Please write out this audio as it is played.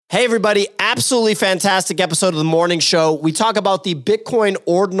Hey, everybody. Absolutely fantastic episode of the morning show. We talk about the Bitcoin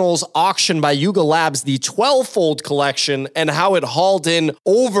Ordinals auction by Yuga Labs, the 12-fold collection, and how it hauled in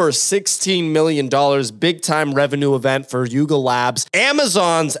over $16 million. Big time revenue event for Yuga Labs.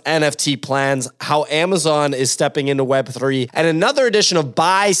 Amazon's NFT plans, how Amazon is stepping into Web3, and another edition of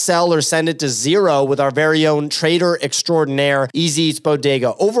Buy, Sell, or Send It to Zero with our very own trader extraordinaire, Easy Eats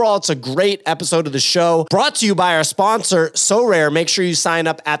Bodega. Overall, it's a great episode of the show. Brought to you by our sponsor, SoRare. Make sure you sign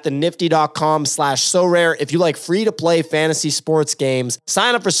up at thenifty.com/SoRare. If you like free-to-play fantasy sports games,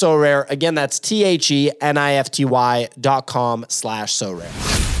 sign up for SoRare. Again, that's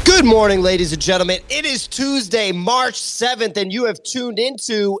THENIFTY.com/SoRare. Good morning, ladies and gentlemen. It is Tuesday, March 7th, and you have tuned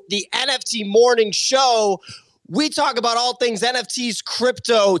into the NFT Morning Show. We talk about all things NFTs,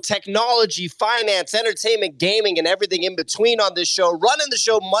 crypto, technology, finance, entertainment, gaming, and everything in between on this show. Running the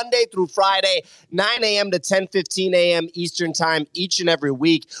show Monday through Friday, 9 a.m. to 10:15 a.m. Eastern Time each and every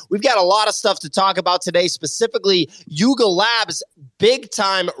week. We've got a lot of stuff to talk about today, specifically Yuga Labs'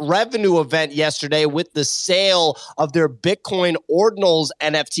 big-time revenue event yesterday with the sale of their Bitcoin Ordinals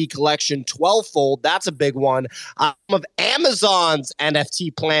NFT collection, 12-fold. That's a big one. Some of Amazon's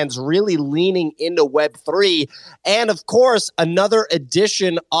NFT plans really leaning into Web3. And, of course, another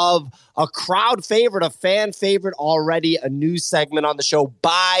edition of a crowd favorite, a fan favorite already, a new segment on the show,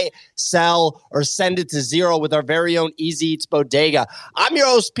 Buy, Sell, or Send It to Zero with our very own Easy Eats Bodega. I'm your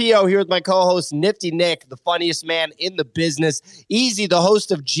host, Pio, here with my co-host, Nifty Nick, the funniest man in the business. Easy, the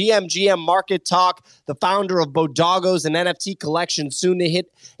host of GM Market Talk, the founder of Bodogos, an NFT collection soon to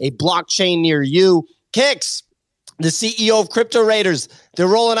hit a blockchain near you. Kicks, the CEO of Crypto Raiders. They're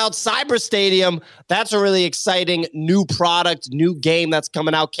rolling out Cyber Stadium. That's a really exciting new product, new game that's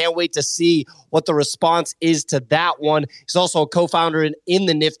coming out. Can't wait to see what the response is to that one. He's also a co-founder in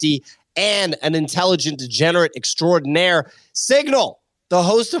the Nifty and an intelligent degenerate extraordinaire. Signal, the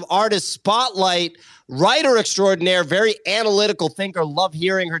host of Artist Spotlight, writer extraordinaire, very analytical thinker. Love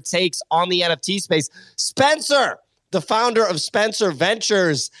hearing her takes on the NFT space. Spencer, the founder of Spencer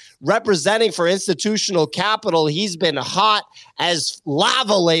Ventures, representing for institutional capital. He's been hot as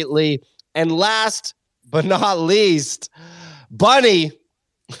lava lately. And last but not least, Bunny,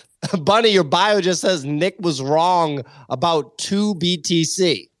 your bio just says Nick was wrong about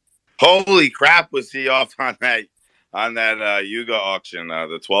 2BTC. Holy crap, was he off on that Yuga auction,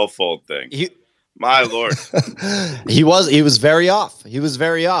 the 12-fold thing? My Lord. He was very off. He was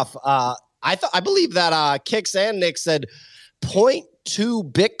very off. I believe that Kicks and Nick said 0.2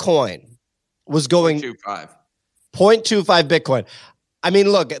 Bitcoin was going 0.25 Bitcoin. I mean,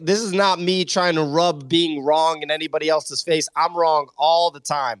 look, this is not me trying to rub being wrong in anybody else's face. I'm wrong all the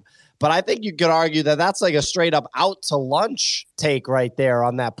time. But I think you could argue that that's like a straight up out to lunch take right there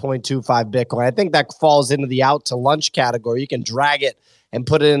on that 0.25 Bitcoin. I think that falls into the out to lunch category. You can drag it and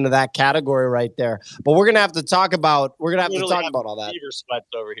put it into that category right there. But we're gonna have to talk about all that. Fever sweats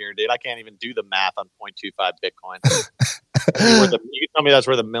over here, dude. I can't even do the math on 0.25 Bitcoin. You tell me that's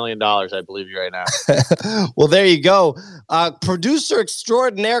worth $1 million. I believe you right now. Well, there you go. Producer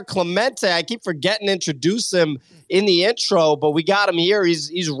extraordinaire Clemente. I keep forgetting to introduce him in the intro, but we got him here.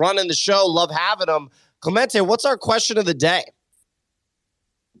 He's running the show. Love having him. Clemente, what's our question of the day?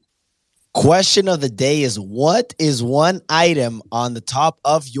 Question of the day is, what is one item on the top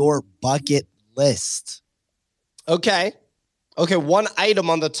of your bucket list? Okay, one item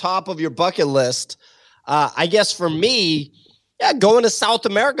on the top of your bucket list. I guess for me, going to South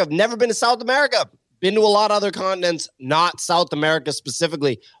America. I've never been to South America. Been to a lot of other continents, not South America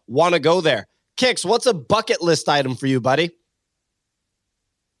specifically. Want to go there. Kicks, what's a bucket list item for you, buddy?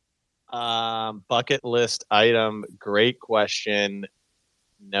 Bucket list item. Great question.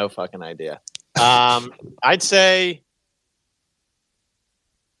 No fucking idea. I'd say,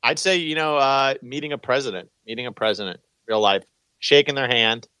 meeting a president, real life, shaking their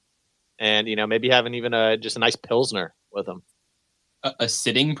hand, and maybe having even just a nice Pilsner with them. A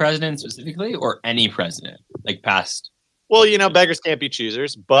sitting president specifically, or any president, like past? Well, beggars can't be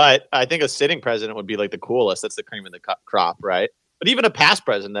choosers, but I think a sitting president would be like the coolest. That's the cream of the crop, right? But even a past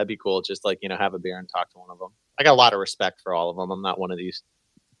president, that'd be cool. Just like, have a beer and talk to one of them. I got a lot of respect for all of them. I'm not one of these,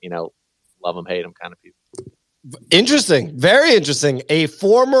 love them, hate them kind of people. Interesting. Very interesting. A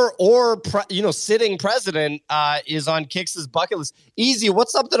former or, sitting president is on Kix's bucket list. Easy.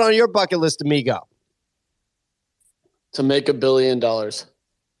 What's something on your bucket list, amigo? To make $1 billion. That's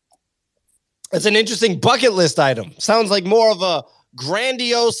an interesting bucket list item. Sounds like more of a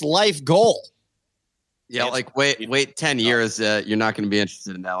grandiose life goal. Yeah, like wait 10 years. You're not going to be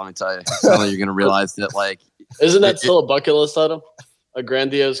interested in that. Let me tell you. Suddenly you're going to realize that, like, isn't that still a bucket list item? A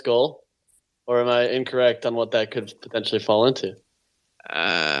grandiose goal? Or am I incorrect on what that could potentially fall into?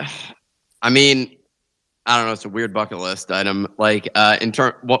 I mean, I don't know. It's a weird bucket list item. Like,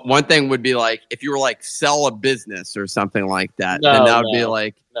 one thing would be like if you were like sell a business or something like that. Then that would be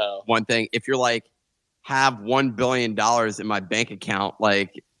like one thing. If you're like have $1 billion in my bank account,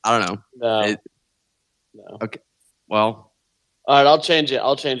 like I don't know. No. Okay. Well. All right. I'll change it.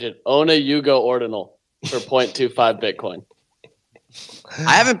 Own a Yugo ordinal for 0.25 Bitcoin.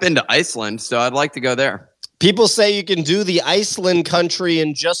 I haven't been to Iceland, so I'd like to go there. People say you can do the Iceland country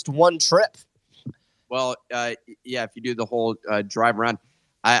in just one trip. Well, yeah, if you do the whole drive around.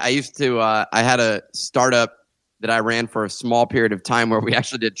 I used to, I had a startup that I ran for a small period of time where we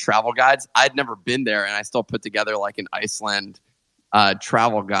actually did travel guides. I'd never been there, and I still put together like an Iceland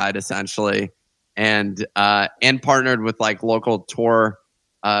travel guide, essentially, and partnered with like local tour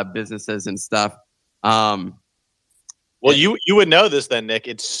businesses and stuff. Well, you would know this then, Nick.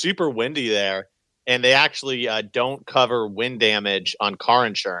 It's super windy there. And they actually don't cover wind damage on car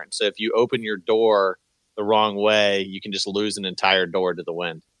insurance. So if you open your door the wrong way, you can just lose an entire door to the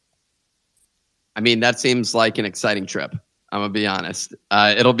wind. I mean, that seems like an exciting trip. I'm going to be honest.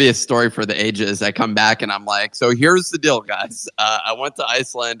 It'll be a story for the ages. I come back and I'm like, so here's the deal, guys. I went to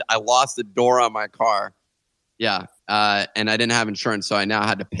Iceland. I lost a door on my car. Yeah. And I didn't have insurance. So I now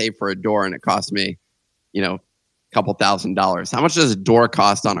had to pay for a door and it cost me, a couple $1,000s. How much does a door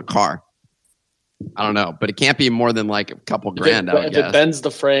cost on a car? I don't know, but it can't be more than like a couple grand. If it bends the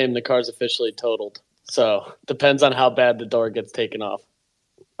frame, the car's officially totaled. So depends on how bad the door gets taken off.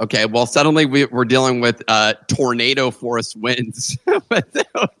 Okay, well, suddenly we're dealing with tornado force winds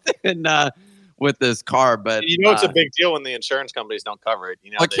with this car, but it's a big deal when the insurance companies don't cover it.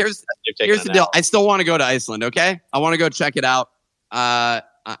 Like here's the deal. I still want to go to Iceland. Okay, I want to go check it out.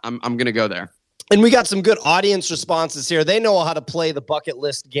 I'm gonna go there. And we got some good audience responses here. They know how to play the bucket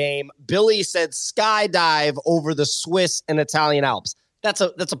list game. Billy said skydive over the Swiss and Italian Alps. That's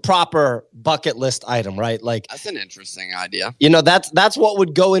a proper bucket list item, right? Like that's an interesting idea. That's what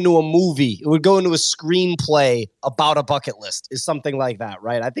would go into a movie. It would go into a screenplay about a bucket list. Is something like that,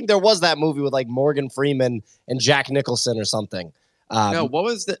 right? I think there was that movie with like Morgan Freeman and Jack Nicholson or something. No, what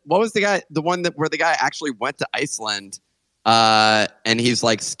was the guy? The one where the guy actually went to Iceland, and he's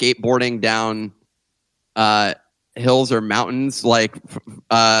like skateboarding down hills or mountains, like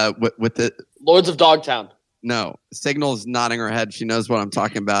with the Lords of Dogtown. No, Signal's nodding her head. She knows what I'm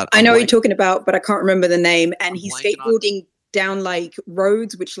talking about. I know what you're talking about, but I can't remember the name. And he's skateboarding down like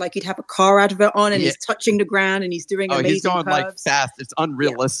roads, which like you'd have a car out of it on, and he's touching the ground, and he's doing amazing he's going curves. Like fast. It's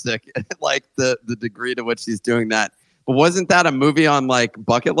unrealistic, like the degree to which he's doing that. But wasn't that a movie on like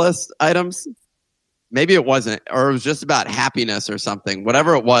bucket list items? Maybe it wasn't, or it was just about happiness or something.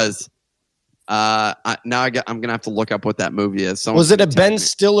 Whatever it was. I'm gonna have to look up what that movie is. Was it a Ben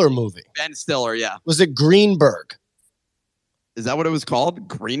Stiller movie? Ben Stiller, yeah. Was it Greenberg? Is that what it was called?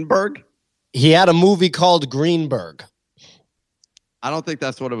 Greenberg? He had a movie called Greenberg. I don't think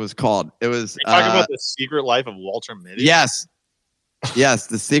that's what it was called. It was talking about The Secret Life of Walter Mitty. Yes,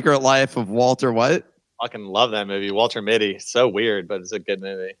 The Secret Life of Walter. What? Fucking love that movie, Walter Mitty. So weird, but it's a good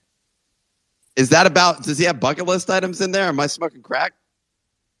movie. Is that about? Does he have bucket list items in there? Am I smoking crack?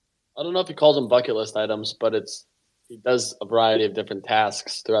 I don't know if he calls them bucket list items, but he does a variety of different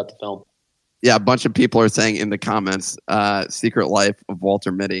tasks throughout the film. Yeah, a bunch of people are saying in the comments, Secret Life of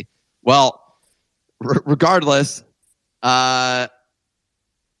Walter Mitty. Well, regardless, okay,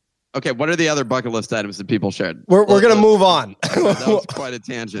 what are the other bucket list items that people shared? We're going to move on. That was quite a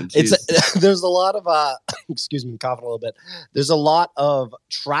tangent. There's a lot of, excuse me, I'm coughing a little bit. There's a lot of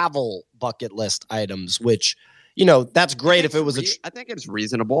travel bucket list items, which... that's great if it was I think it's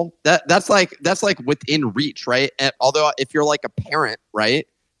reasonable. That's like within reach, right? And although if you're like a parent, right?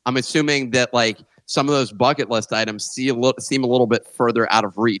 I'm assuming that like some of those bucket list items seem a little bit further out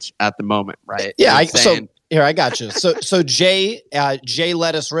of reach at the moment, right? Yeah. Here, I got you. So Jay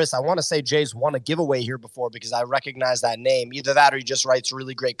Lettuce Riss, I want to say Jay's won a giveaway here before because I recognize that name. Either that or he just writes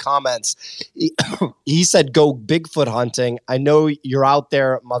really great comments. He said, go Bigfoot hunting. I know you're out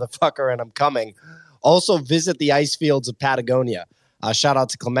there, motherfucker, and I'm coming. Also, visit the ice fields of Patagonia. Shout out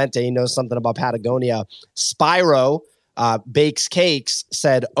to Clemente. He knows something about Patagonia. Spyro Bakes Cakes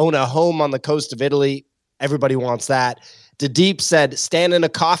said, own a home on the coast of Italy. Everybody wants that. Deep said, stand in a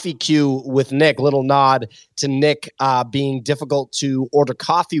coffee queue with Nick. Little nod to Nick being difficult to order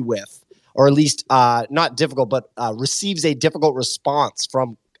coffee with, or at least not difficult, but receives a difficult response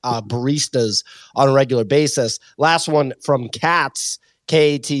from baristas on a regular basis. Last one from Katz.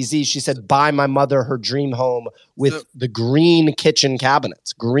 KATZ, she said, buy my mother her dream home with the green kitchen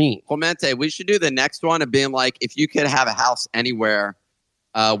cabinets. Green. Clemente, we should do the next one of being like, if you could have a house anywhere,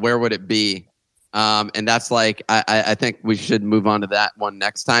 where would it be? And that's like, I think we should move on to that one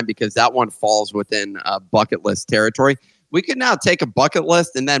next time because that one falls within bucket list territory. We could now take a bucket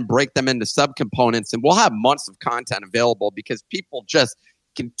list and then break them into subcomponents, and we'll have months of content available because people just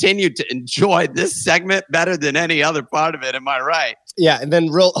continue to enjoy this segment better than any other part of it. Am I right? Yeah. And then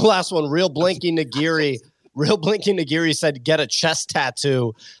last one, Real Blinky Nagiri. Real Blinky Nagiri said, get a chest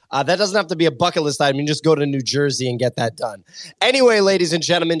tattoo. That doesn't have to be a bucket list item. You can just go to New Jersey and get that done. Anyway, ladies and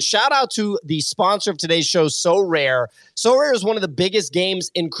gentlemen, shout out to the sponsor of today's show, So Rare. So Rare is one of the biggest games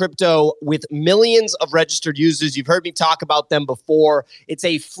in crypto with millions of registered users. You've heard me talk about them before. It's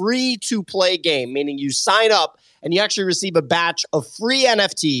a free-to-play game, meaning you sign up and you actually receive a batch of free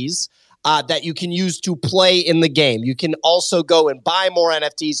NFTs that you can use to play in the game. You can also go and buy more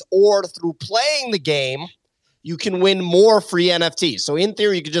NFTs, or through playing the game, you can win more free NFTs. So in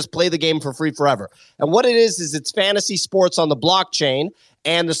theory, you could just play the game for free forever. And what it is it's fantasy sports on the blockchain.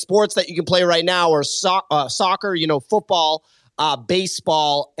 And the sports that you can play right now are soccer, football,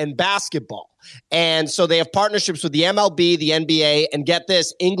 baseball, and basketball. And so they have partnerships with the MLB, the NBA, and get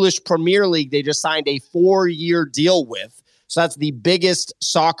this, English Premier League, they just signed a 4-year deal with. So that's the biggest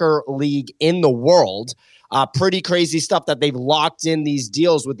soccer league in the world. Pretty crazy stuff that they've locked in these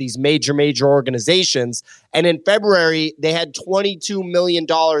deals with these major organizations. And in February, they had $22 million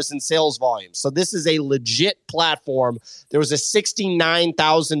in sales volume. So this is a legit platform. There was a $69,000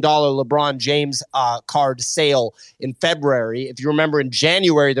 LeBron James card sale in February. If you remember, in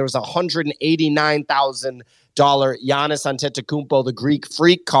January, there was a $189,000 Giannis Antetokounmpo, the Greek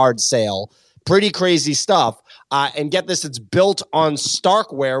Freak card sale. Pretty crazy stuff. And get this, it's built on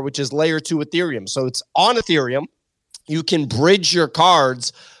Starkware, which is layer 2 Ethereum. So it's on Ethereum. You can bridge your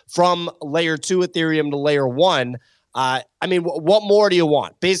cards from layer 2 Ethereum to layer 1. What more do you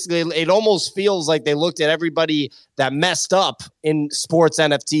want? Basically, it almost feels like they looked at everybody that messed up in sports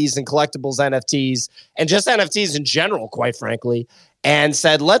NFTs and collectibles NFTs and just NFTs in general, quite frankly, and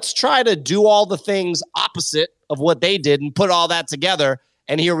said, let's try to do all the things opposite of what they did and put all that together.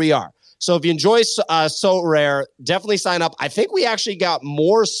 And here we are. So if you enjoy So Rare, definitely sign up. I think we actually got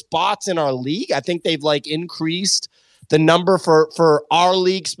more spots in our league. I think they've increased the number for our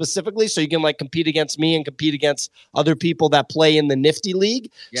league specifically, so you can compete against me and compete against other people that play in the Nifty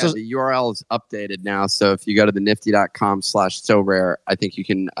League. Yeah, so the URL is updated now. So if you go to the nifty.com/so rare, I think you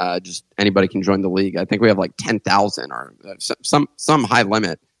can anybody can join the league. I think we have 10,000 or some high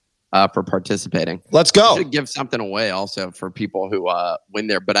limit for participating. Let's go. We should give something away also for people who win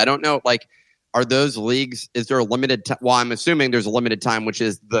there. But I don't know, are those leagues, is there a limited time? Well, I'm assuming there's a limited time, which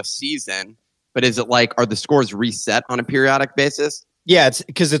is the season. But is it are the scores reset on a periodic basis? Yeah, it's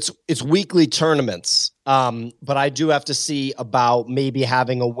because it's weekly tournaments. But I do have to see about maybe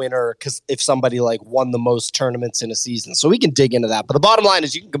having a winner, because if somebody won the most tournaments in a season. So we can dig into that. But the bottom line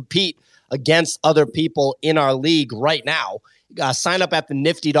is you can compete against other people in our league right now. Sign up at the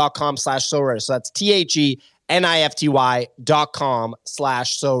nifty.com/so rare. So that's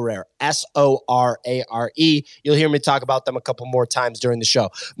THENIFTY.com/so rare. SORARE. You'll hear me talk about them a couple more times during the show.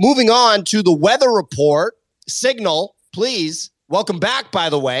 Moving on to the weather report. Signal, please. Welcome back, by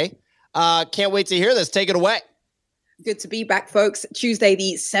the way. Can't wait to hear this. Take it away. Good to be back, folks. Tuesday,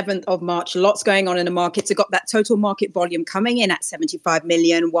 the 7th of March. Lots going on in the markets. We've got that total market volume coming in at 75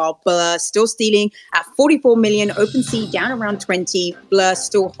 million, while Blur still stealing at 44 million. OpenSea down around 20. Blur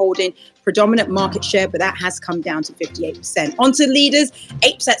still holding predominant market share, but that has come down to 58%. Onto leaders,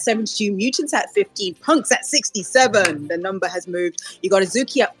 Apes at 72, Mutants at 15, Punks at 67. The number has moved. You got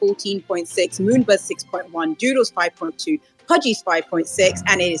Azuki at 14.6, Moonbuzz 6.1, Doodles 5.2, Pudgy's 5.6,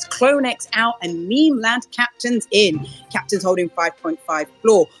 and it is CloneX out and Meme Land Captains in. Captains holding 5.5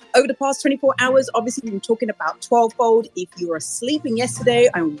 floor. Over the past 24 hours, obviously, we've been talking about 12-fold. If you were sleeping yesterday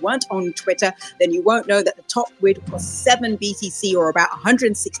and weren't on Twitter, then you won't know that the top bid was 7 BTC, or about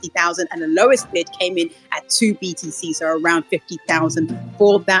 160,000, and the lowest bid came in at 2 BTC, so around 50,000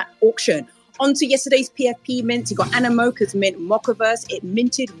 for that auction. On to yesterday's PFP mints. You got Animoca's mint Mochaverse. It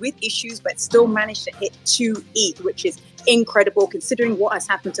minted with issues, but still managed to hit 2 ETH, which is incredible considering what has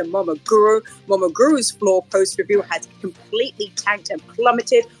happened to Momoguru. Momoguru's floor post-review has completely tanked and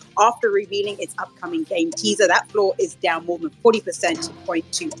plummeted after revealing its upcoming game teaser. That floor is down more than 40% to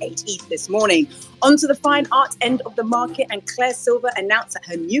 0.28 ETH this morning. Onto the fine art end of the market, and Claire Silver announced that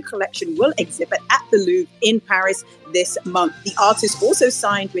her new collection will exhibit at the Louvre in Paris this month. The artist also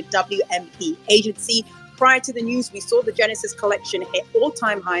signed with WMP Agency. Prior to the news, we saw the Genesis collection hit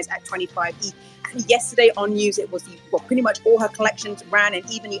all-time highs at 25 ETH. And yesterday on news, it was pretty much all her collections ran, and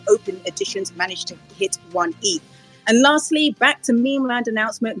even the open editions managed to hit 1 ETH. And lastly, back to Meme Land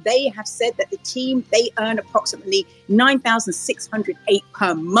announcement, they have said that the team, they earn approximately 9,608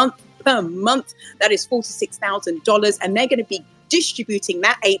 per month per month. That is $46,000, and they're going to be distributing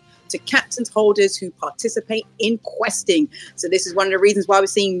that ape to captains holders who participate in questing. So this is one of the reasons why we're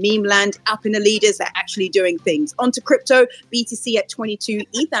seeing meme land up in the leaders. They're actually doing things. Onto crypto, BTC at 22,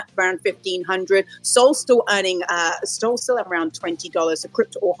 ETH at around 1,500. Sol still earning, Sol still at around $20. So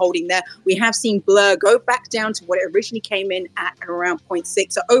crypto all holding there. We have seen Blur go back down to what it originally came in at around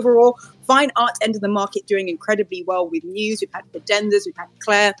 0.6. So overall, fine art end of the market doing incredibly well with news. We've had Bedenders, we've had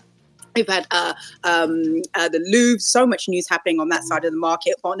Claire. We've had the Louvre, so much news happening on that side of the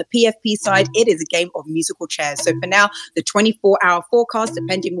market. But on the PFP side, it is a game of musical chairs. So for now, the 24-hour forecast,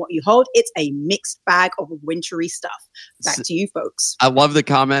 depending what you hold, it's a mixed bag of wintry stuff. Back to you, folks. I love the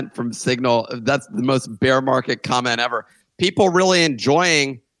comment from Signal. That's the most bear market comment ever. People really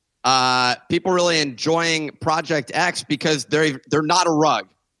enjoying Project X because they're not a rug.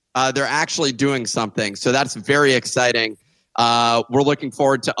 They're actually doing something. So that's very exciting. We're looking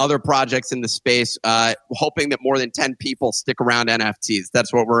forward to other projects in the space, hoping that more than 10 people stick around NFTs.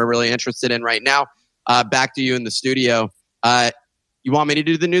 That's what we're really interested in right now. Back to you in the studio. You want me to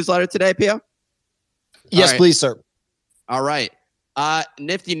do the newsletter today, Pio? Yes, please, sir. All right.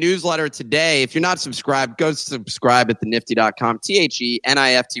 Nifty newsletter today. If you're not subscribed, go subscribe at thenifty.com.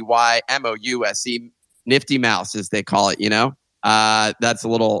 TheNiftyMouse, Nifty Mouse, as they call it, you know? That's a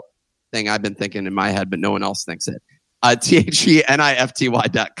little thing I've been thinking in my head, but no one else thinks it.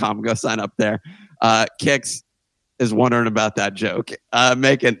 TheNifty.com. Go sign up there. Kix is wondering about that joke,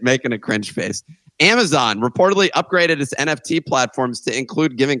 making a cringe face. Amazon reportedly upgraded its NFT platforms to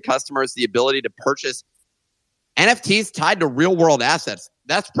include giving customers the ability to purchase NFTs tied to real-world assets.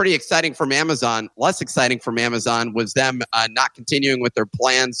 That's pretty exciting from Amazon. Less exciting from Amazon was them not continuing with their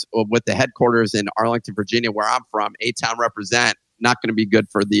plans with the headquarters in Arlington, Virginia, where I'm from. A-Town represent. Not going to be good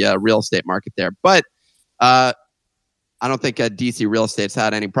for the real estate market there. But I don't think DC real estate's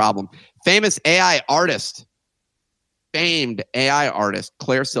had any problem. Famed AI artist,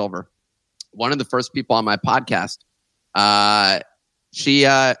 Claire Silver, one of the first people on my podcast. She,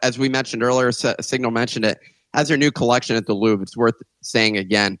 as we mentioned earlier, Signal mentioned it, has her new collection at the Louvre. It's worth saying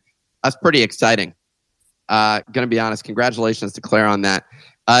again. That's pretty exciting. Going to be honest. Congratulations to Claire on that.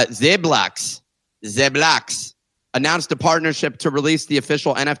 Zeblax announced a partnership to release the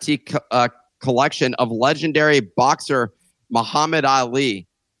official NFT collection of legendary boxer Muhammad Ali.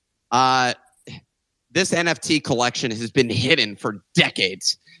 This NFT collection has been hidden for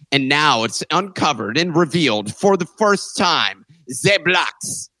decades, and now it's uncovered and revealed for the first time.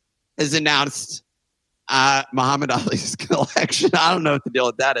 Zeblax has announced Muhammad Ali's collection. I don't know what the deal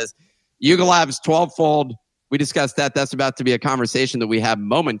with that is. Yuga Labs 12-fold. We discussed that. That's about to be a conversation that we have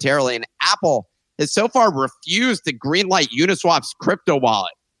momentarily. And Apple has so far refused to greenlight Uniswap's crypto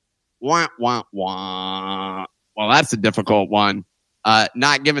wallet. Wah, wah, wah. Well, that's a difficult one.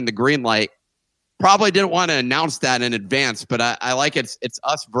 Not given the green light. Probably didn't want to announce that in advance, but I like it's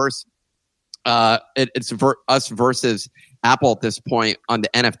us versus us versus Apple at this point on the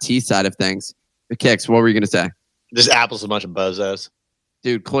NFT side of things. The Kicks, what were you going to say? Just Apple's a bunch of bozos.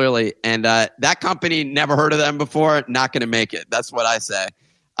 Dude, clearly. And that company, never heard of them before, not going to make it. That's what I say.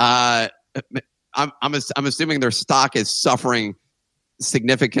 I'm assuming their stock is suffering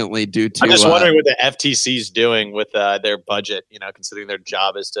significantly due to. I'm just wondering what the FTC is doing with their budget. You know, considering their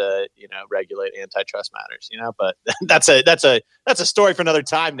job is to regulate antitrust matters. But that's a story for another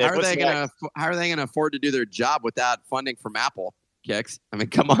time. Nick. How are they gonna afford to do their job without funding from Apple? Kicks. I mean,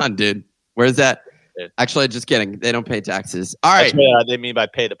 come on, dude. Where's that? Actually, just kidding. They don't pay taxes. All right. That's what they mean by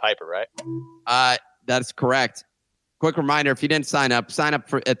pay the piper, right? That's correct. Quick reminder: if you didn't sign up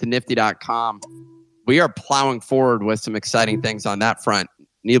at thenifty.com. We are plowing forward with some exciting things on that front.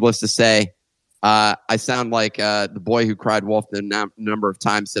 Needless to say, I sound like the boy who cried wolf the number of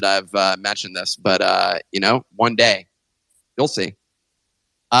times that I've mentioned this. But, one day, you'll see.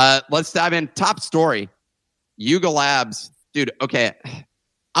 Let's dive in. Top story. Yuga Labs. Dude, okay.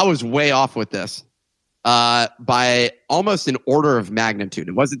 I was way off with this by almost an order of magnitude.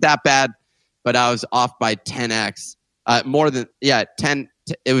 It wasn't that bad, but I was off by 10x. More than, 10.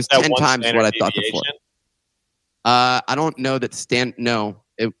 It was 10 times what I thought before. I don't know that it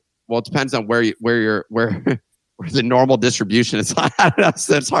depends on where the normal distribution is. I don't know,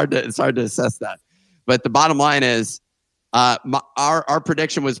 so it's hard to assess that. But the bottom line is, our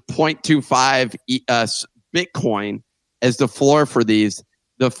prediction was 0.25 Bitcoin as the floor for these.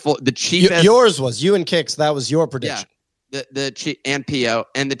 The cheapest. Yours was you and Kix. That was your prediction. Yeah. And PO,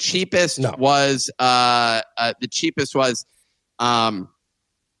 and the cheapest was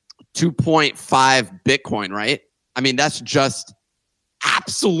 2.5 Bitcoin, right? I mean, that's just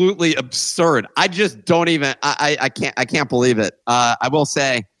absolutely absurd. I just don't even. I can't believe it. I will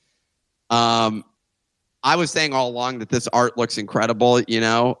say, I was saying all along that this art looks incredible.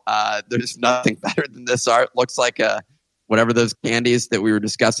 There's nothing better than this art. Looks like whatever those candies that we were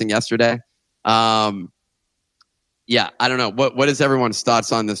discussing yesterday. I don't know. What is everyone's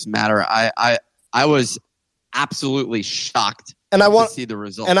thoughts on this matter? I was absolutely shocked to see the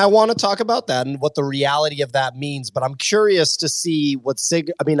result. And I want to talk about that and what the reality of that means. But I'm curious to see what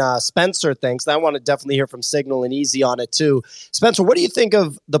Spencer thinks. And I want to definitely hear from Signal and Easy on it too. Spencer, what do you think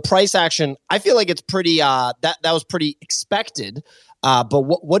of the price action? I feel like it's pretty that was pretty expected. But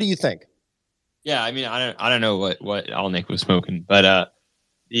what do you think? Yeah, I mean, I don't know what all Nick was smoking, but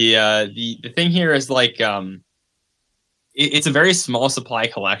the thing here is like it's a very small supply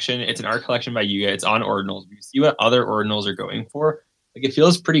collection. It's an art collection by Yuga. It's on ordinals. You see what other ordinals are going for. Like, it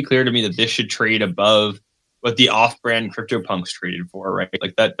feels pretty clear to me that this should trade above what the off-brand CryptoPunks traded for, right?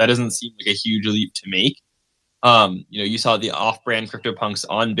 Like that doesn't seem like a huge leap to make. You saw the off-brand CryptoPunks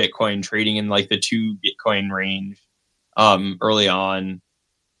on Bitcoin trading in like the 2 Bitcoin range early on.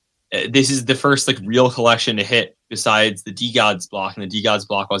 This is the first like real collection to hit besides the DGods block, and the DGods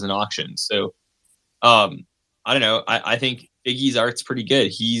block was an auction. So I don't know. I think Biggie's art's pretty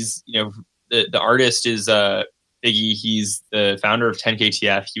good. He's, the artist is Biggie. He's the founder of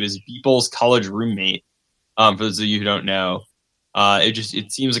 10KTF. He was Beeple's college roommate. For those of you who don't know,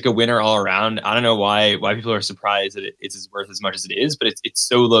 it seems like a winner all around. I don't know why people are surprised that it's worth as much as it is, but it's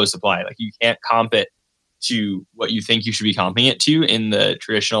so low supply. Like, you can't comp it to what you think you should be comping it to in the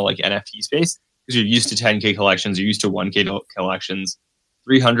traditional like NFT space, because you're used to 10K collections, you're used to 1K collections.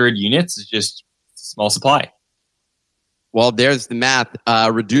 300 units is just a small supply. Well, there's the math.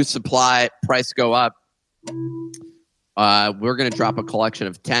 Reduced supply, price go up. We're going to drop a collection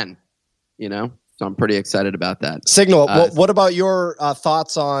of 10, so I'm pretty excited about that. Signal, what about your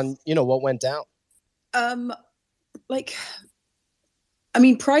thoughts on, what went down?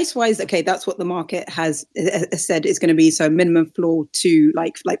 Price-wise, okay, that's what the market has said is going to be. So minimum floor to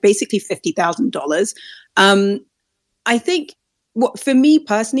like basically $50,000. I think, for me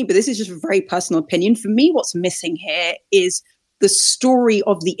personally, but this is just a very personal opinion, for me, what's missing here is the story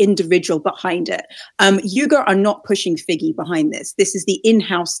of the individual behind it. Yuga are not pushing Figgy behind this. This is the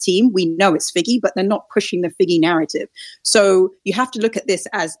in-house team. We know it's Figgy, but they're not pushing the Figgy narrative. So you have to look at this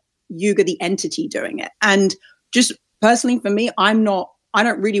as Yuga, the entity, doing it. And just personally, for me, I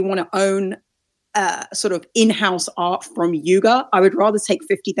don't really want to own sort of in-house art from Yuga. I would rather take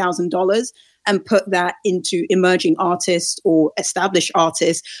 $50,000 and put that into emerging artists or established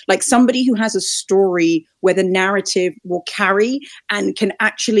artists, like somebody who has a story where the narrative will carry and can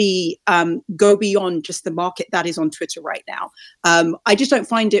actually go beyond just the market that is on Twitter right now. I just don't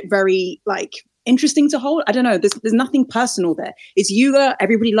find it very interesting to hold. I don't know. There's nothing personal there. It's Yuga.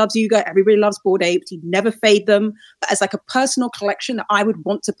 Everybody loves Yuga. Everybody loves Bored Apes. He'd never fade them. But as like a personal collection that I would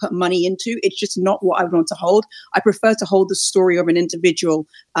want to put money into, it's just not what I would want to hold. I prefer to hold the story of an individual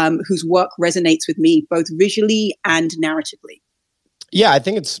whose work resonates with me, both visually and narratively. Yeah, I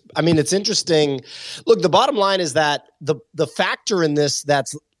think it's interesting. Look, the bottom line is that the factor in this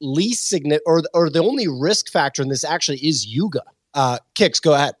that's least significant, or the only risk factor in this actually is Yuga. Kix,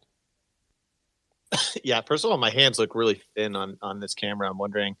 go ahead. Yeah, first of all, my hands look really thin on this camera. I'm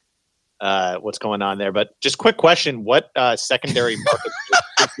wondering what's going on there. But just quick question: what secondary market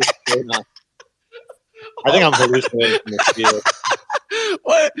is this going on? I think I'm hallucinating from this field.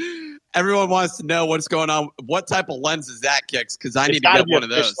 What? Everyone wants to know what's going on. What type of lens is that, Kix? Because I need to get one of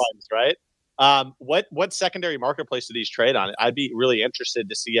those. Lens, right? What secondary marketplace do these trade on? I'd be really interested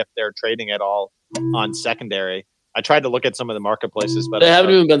to see if they're trading at all on secondary. I tried to look at some of the marketplaces, but they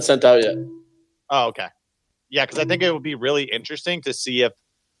haven't even been sent out yet. Oh, okay. Yeah, because I think it would be really interesting to see if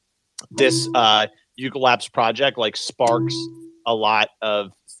this Yuga Labs project sparks a lot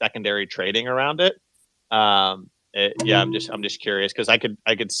of secondary trading around it. I'm just curious because I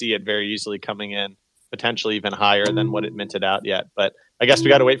could see it very easily coming in potentially even higher than what it minted out yet. But I guess we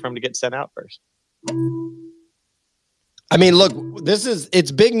got to wait for them to get sent out first. I mean, look,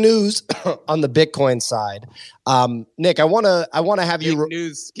 it's big news on the Bitcoin side. Nick, I want to have big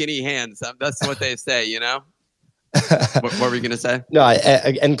news, skinny hands. That's what they say, what were we going to say? No,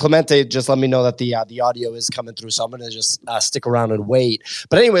 and Clemente just let me know that the audio is coming through, so I'm going to just stick around and wait.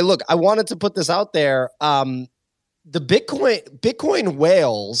 But anyway, look, I wanted to put this out there. The Bitcoin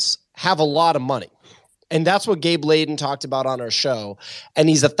whales have a lot of money. And that's what Gabe Layden talked about on our show. And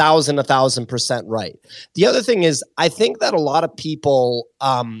he's 1,000% right. The other thing is, I think that a lot of people,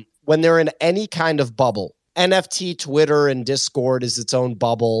 when they're in any kind of bubble, NFT, Twitter, and Discord is its own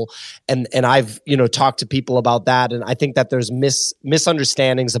bubble. And I've, talked to people about that. And I think that there's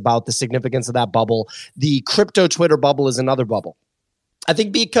misunderstandings about the significance of that bubble. The crypto Twitter bubble is another bubble. I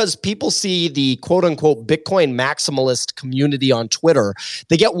think because people see the quote unquote Bitcoin maximalist community on Twitter,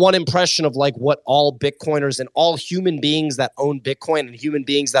 they get one impression of like what all Bitcoiners and all human beings that own Bitcoin and human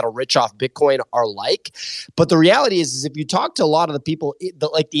beings that are rich off Bitcoin are like. But the reality is if you talk to a lot of the people,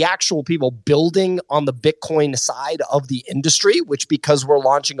 the actual people building on the Bitcoin side of the industry, which because we're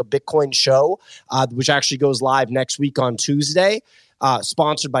launching a Bitcoin show, which actually goes live next week on Tuesday,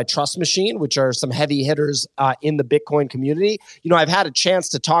 sponsored by Trust Machine, which are some heavy hitters in the Bitcoin community. I've had a chance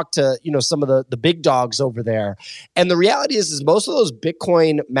to talk to, some of the big dogs over there. And the reality is most of those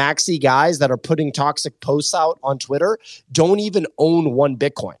Bitcoin maxi guys that are putting toxic posts out on Twitter don't even own one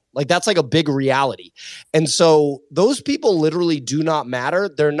Bitcoin. Like that's like a big reality. And so those people literally do not matter.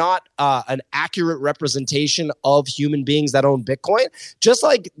 They're not an accurate representation of human beings that own Bitcoin. Just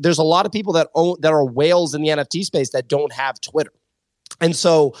like there's a lot of people that are whales in the NFT space that don't have Twitter. And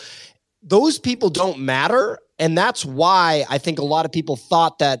so those people don't matter. And that's why I think a lot of people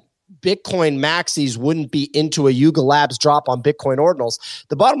thought that Bitcoin maxis wouldn't be into a Yuga Labs drop on Bitcoin Ordinals.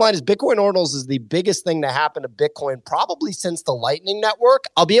 The bottom line is Bitcoin Ordinals is the biggest thing to happen to Bitcoin probably since the Lightning Network.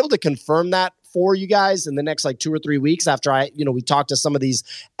 I'll be able to confirm that for you guys in the next like 2 or 3 weeks after we talk to some of these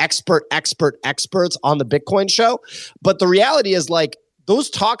experts on the Bitcoin show. But the reality is like those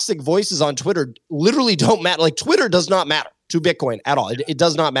toxic voices on Twitter literally don't matter. Like Twitter does not matter to Bitcoin at all. It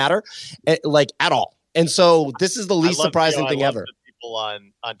does not matter at all. And so this is the least surprising thing ever. People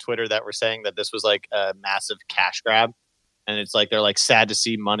on Twitter that were saying that this was like a massive cash grab. And it's like, they're like sad to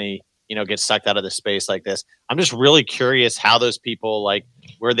see money, get sucked out of the space like this. I'm just really curious how those people like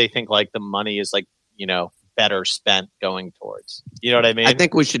where they think like the money is like, better spent going towards. You know what I mean? I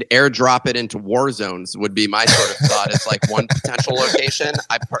think we should airdrop it into war zones would be my sort of thought. It's like one potential location.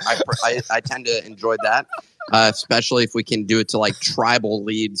 I tend to enjoy that, especially if we can do it to like tribal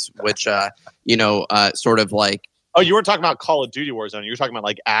leads, which, sort of like. Oh, you weren't talking about Call of Duty Warzone. You were talking about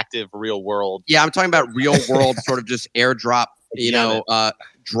like active real world. Yeah, I'm talking about real world sort of just airdrop,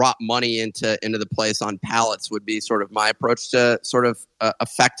 drop money into the place on pallets would be sort of my approach to sort of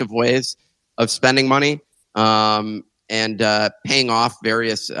effective ways of spending money. And paying off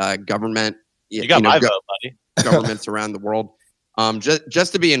various government you got my vote, buddy. governments around the world.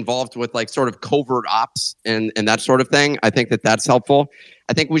 Just to be involved with like sort of covert ops and that sort of thing. I think that's helpful.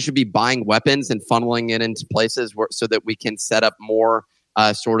 I think we should be buying weapons and funneling it into places so that we can set up more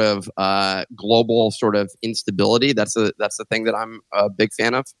sort of global sort of instability. That's the thing that I'm a big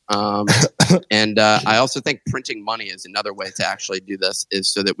fan of. And I also think printing money is another way to actually do this,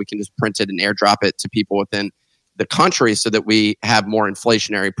 is so that we can just print it and airdrop it to people within the country so that we have more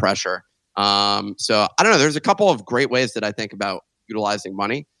inflationary pressure. So I don't know. There's a couple of great ways that I think about utilizing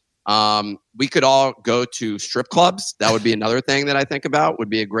money. We could all go to strip clubs. That would be another thing that I think about, would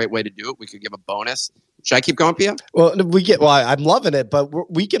be a great way to do it. We could give a bonus. Should I keep going, Pia? Well, I'm loving it, but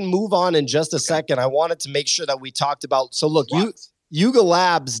we can move on in just a second. I wanted to make sure that we talked about. So look, Yuga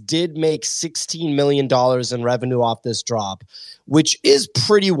Labs did make $16 million in revenue off this drop, which is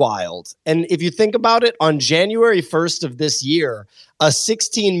pretty wild. And if you think about it, on January 1st of this year, a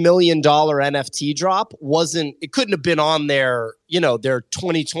 $16 million NFT drop couldn't have been on their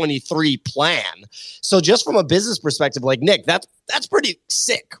 2023 plan. So just from a business perspective, like Nick, that's pretty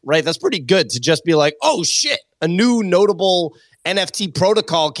sick, right? That's pretty good to just be like, oh shit, a new notable NFT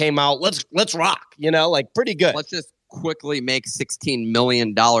protocol came out. Let's rock, pretty good. Let's just quickly make $16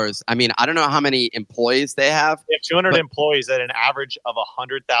 million. I mean, I don't know how many employees they have. They have 200 employees at an average of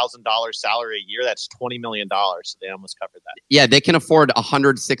 $100,000 salary a year. That's $20 million. So they almost covered that. Yeah, they can afford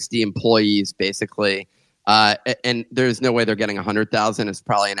 160 employees, basically. And there's no way they're getting 100,000. It's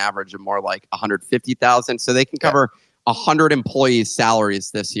probably an average of more like 150,000. So they can cover 100 employees'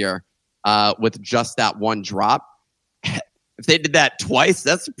 salaries this year with just that one drop. If they did that twice,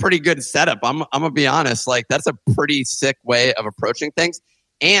 that's a pretty good setup. I'm gonna be honest. Like, that's a pretty sick way of approaching things.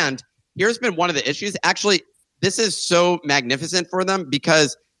 And here's been one of the issues. Actually, this is so magnificent for them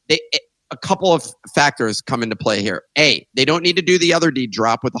because a couple of factors come into play here. A, they don't need to do the other deed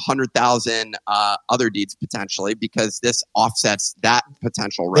drop with 100,000 other deeds potentially, because this offsets that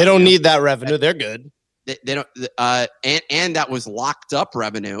potential revenue. They don't need that revenue. They're good. They don't, and that was locked up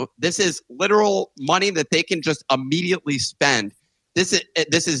revenue. This is literal money that they can just immediately spend. This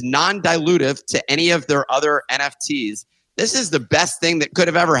is non-dilutive to any of their other NFTs. This is the best thing that could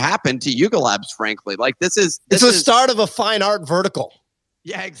have ever happened to Yuga Labs, frankly. Like it's the start of a fine art vertical.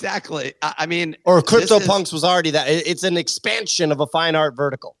 Yeah, exactly. I mean, or CryptoPunks was already that. It's an expansion of a fine art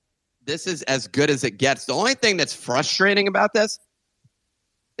vertical. This is as good as it gets. The only thing that's frustrating about this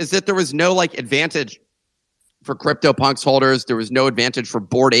is that there was no like advantage for CryptoPunks holders. There was no advantage for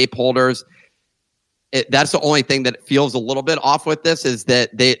Bored Ape holders. that's the only thing that feels a little bit off with this, is that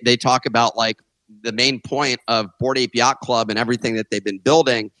they talk about like the main point of Bored Ape Yacht Club and everything that they've been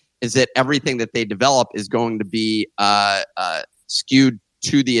building is that everything that they develop is going to be skewed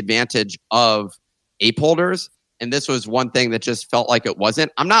to the advantage of ape holders. And this was one thing that just felt like it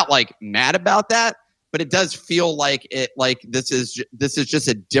wasn't. I'm not like mad about that, but it does feel like this is just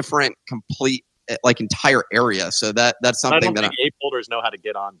a different, complete, like entire area. So that's something I don't think ape holders know how to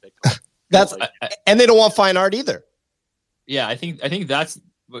get on Bitcoin. And they don't want fine art either. Yeah, I think that's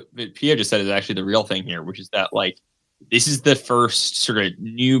what Pierre just said is actually the real thing here, which is that like this is the first sort of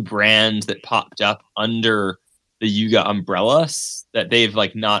new brand that popped up under the Yuga umbrella that they've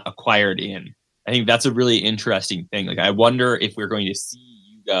like not acquired in. I think that's a really interesting thing. Like, I wonder if we're going to see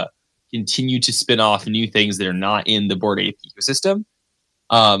Yuga continue to spin off new things that are not in the Bored Ape ecosystem.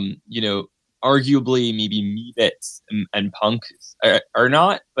 Arguably, maybe Meebits and Punk are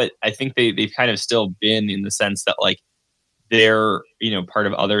not, but I think they've kind of still been, in the sense that like they're part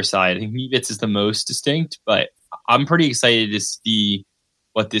of other side. I think Meebits is the most distinct, but I'm pretty excited to see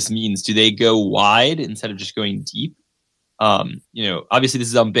what this means. Do they go wide instead of just going deep? Obviously this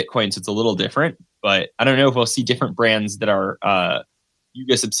is on Bitcoin, so it's a little different, but I don't know if we'll see different brands that are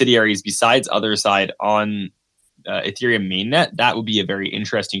Yuga subsidiaries besides other side on Ethereum mainnet. That would be a very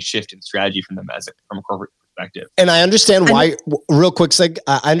interesting shift in strategy from them from a corporate perspective. And I understand why, real quick, Sig,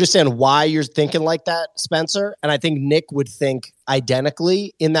 I understand why you're thinking like that, Spencer. And I think Nick would think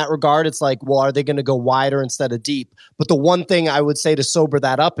identically in that regard. It's like, well, are they going to go wider instead of deep? But the one thing I would say to sober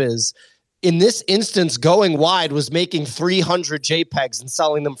that up is, in this instance, going wide was making 300 JPEGs and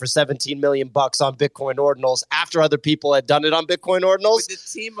selling them for $17 million on Bitcoin ordinals after other people had done it on Bitcoin ordinals. With a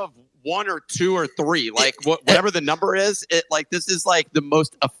team of 1 or 2 or 3, like whatever the number is, this is like the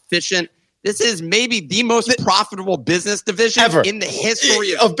most efficient. This is maybe the most profitable business division ever in the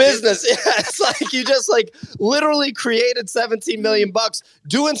history of business. Yeah, it's like you just like literally created $17 million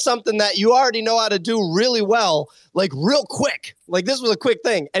doing something that you already know how to do really well, like real quick. Like this was a quick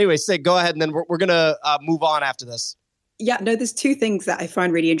thing. Anyway, Sig, go ahead, and then we're gonna move on after this. Yeah, no, there's two things that I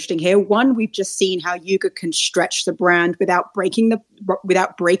find really interesting here. One, we've just seen how Yuga can stretch the brand without breaking the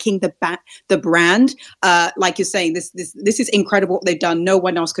brand. Like you're saying, this is incredible what they've done. No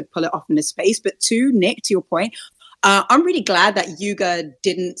one else could pull it off in this space. But two, Nick, to your point, I'm really glad that Yuga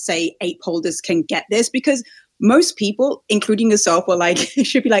didn't say ape holders can get this, because most people, including yourself, were like,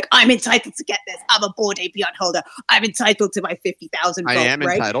 should be like, I'm entitled to get this. I'm a Bored Ape Yacht holder. I'm entitled to my 50,000. I am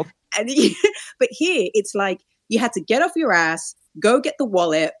entitled. But here it's like, you had to get off your ass, go get the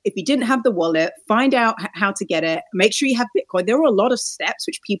wallet. If you didn't have the wallet, find out how to get it. Make sure you have Bitcoin. There were a lot of steps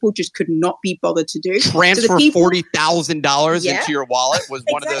which people just could not be bothered to do. Transfer $40,000 into your wallet was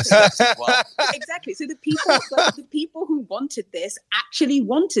one of those steps as well. Exactly. So the people who wanted this actually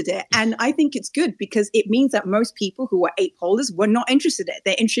wanted it. And I think it's good, because it means that most people who are ape holders were not interested in it.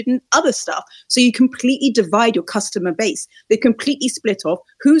 They're interested in other stuff. So you completely divide your customer base. They completely split off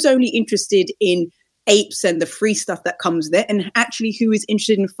who's only interested in apes and the free stuff that comes there, and actually who is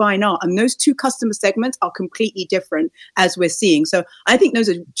interested in fine art. And those two customer segments are completely different, as we're seeing. So I think those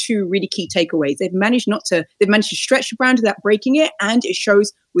are two really key takeaways. They've managed to stretch the brand without breaking it, and it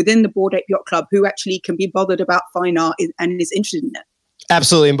shows within the Bored Ape Yacht Club who actually can be bothered about fine art and is interested in it.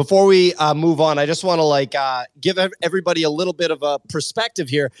 Absolutely. And before we move on, I just want to give everybody a little bit of a perspective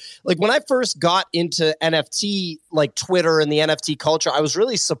here. Like when I first got into NFT, like Twitter and the NFT culture, I was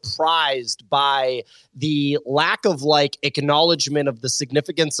really surprised by the lack of acknowledgement of the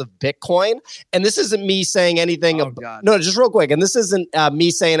significance of Bitcoin. And this isn't me saying anything. No, just real quick. And this isn't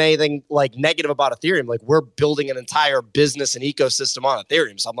me saying anything negative about Ethereum. Like we're building an entire business and ecosystem on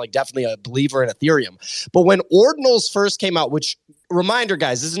Ethereum. So I'm definitely a believer in Ethereum. But when ordinals first came out, which, reminder,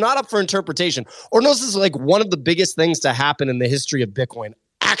 guys, this is not up for interpretation. Ordinals is one of the biggest things to happen in the history of Bitcoin.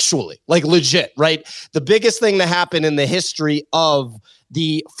 Actually, legit, right? The biggest thing to happen in the history of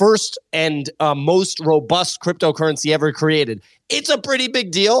the first and most robust cryptocurrency ever created. It's a pretty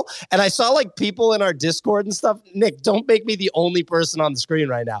big deal. And I saw people in our Discord and stuff. Nick, don't make me the only person on the screen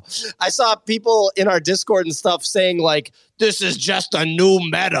right now. I saw people in our Discord and stuff saying this is just a new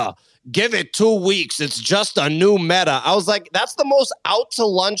meta. Give it 2 weeks. It's just a new meta. I was like, that's the most out to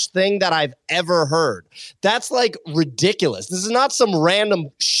lunch thing that I've ever heard. That's ridiculous. This is not some random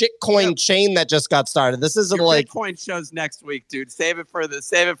shitcoin chain that just got started. This isn't Your Bitcoin show's next week, dude. Save it for the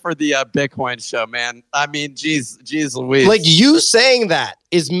Bitcoin show, man. I mean, geez Louise. You saying that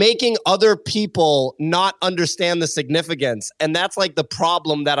is making other people not understand the significance. And that's like the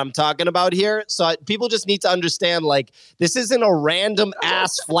problem that I'm talking about here. So people just need to understand, like, this isn't a random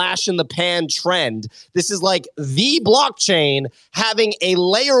ass flash in the pan trend. This is like the blockchain having a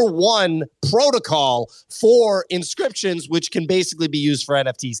layer 1 protocol for inscriptions, which can basically be used for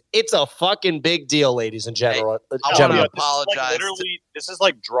NFTs. It's a fucking big deal, ladies and gentlemen. I want to apologize. Like literally, this is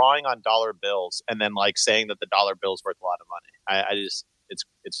like drawing on dollar bills and then like saying that the dollar bill is worth a lot of money. I just,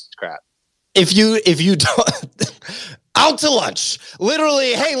 it's crap. If you don't out to lunch,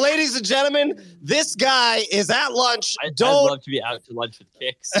 literally, hey, ladies and gentlemen, this guy is at lunch. I'd love to be out to lunch with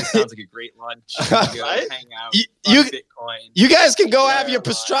Kicks. It sounds like a great lunch. Go hang out. Bitcoin. You guys can go have your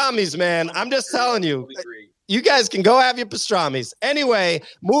pastrami's, man. I'm just telling you. You guys can go have your pastrami's. Anyway,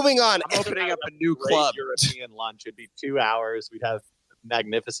 moving on. I'm opening up a new club. European lunch. It'd be 2 hours. We'd have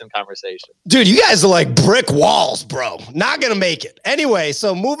magnificent conversation. Dude, you guys are like brick walls, bro. Not gonna make it. Anyway,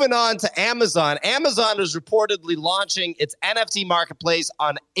 so moving on to Amazon. Amazon is reportedly launching its NFT marketplace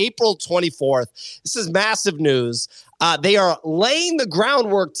on April 24th. This is massive news. They are laying the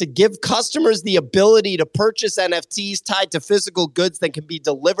groundwork to give customers the ability to purchase NFTs tied to physical goods that can be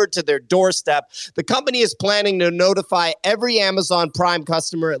delivered to their doorstep. The company is planning to notify every Amazon Prime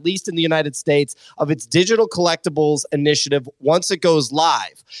customer, at least in the United States, of its digital collectibles initiative once it goes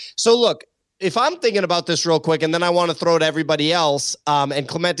live. So look, if I'm thinking about this real quick, and then I want to throw to everybody else, and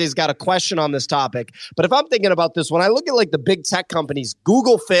Clemente's got a question on this topic, but if I'm thinking about this, when I look at like the big tech companies,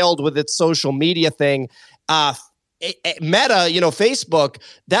 Google failed with its social media thing. Meta, Facebook,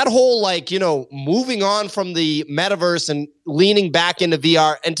 that whole moving on from the metaverse and leaning back into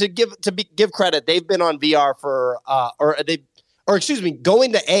VR, and to give credit, they've been on VR for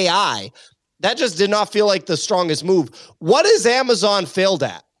going to AI. That just did not feel like the strongest move. What has Amazon failed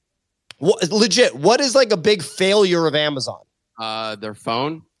at? What is like a big failure of Amazon? Their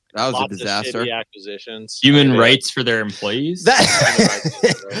phone. That was Lots a disaster. Of shitty acquisitions. Human rights for their employees.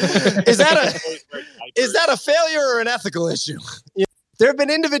 Is that a failure or an ethical issue? There have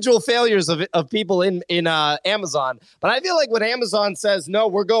been individual failures of people in Amazon, but I feel like when Amazon says, no,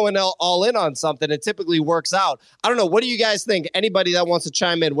 we're going all in on something, it typically works out. I don't know. What do you guys think? Anybody that wants to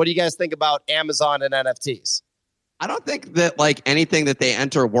chime in, what do you guys think about Amazon and NFTs? I don't think that like anything that they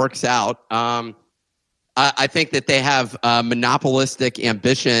enter works out. I think that they have monopolistic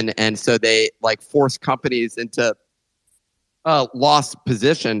ambition, and so they like force companies into lost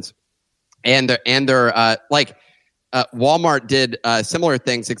positions, and they're like Walmart did similar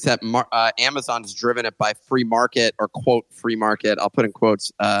things, except Amazon's driven it by free market, or quote free market. I'll put in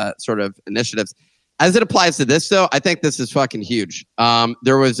quotes sort of initiatives. As it applies to this, though, I think this is fucking huge.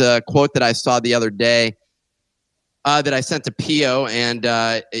 There was a quote that I saw the other day that I sent to Pio, and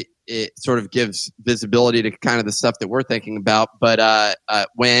it sort of gives visibility to kind of the stuff that we're thinking about. But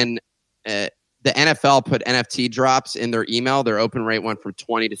when the NFL put NFT drops in their email, their open rate went from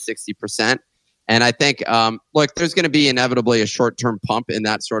 20 to 60%. And I think, look, there's going to be inevitably a short-term pump in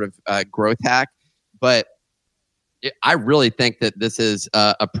that sort of growth hack. But I really think that this is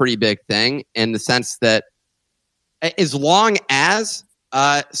a pretty big thing, in the sense that as long as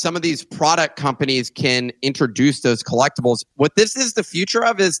some of these product companies can introduce those collectibles, what this is the future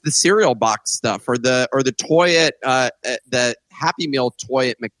of is the cereal box stuff, or the toy at the Happy Meal toy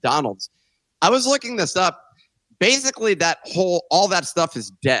at McDonald's. I was looking this up. Basically, all that stuff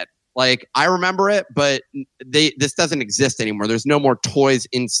is dead. Like, I remember it, but this doesn't exist anymore. There's no more toys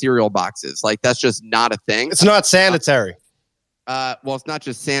in cereal boxes. Like, that's just not a thing. It's not sanitary. Well, it's not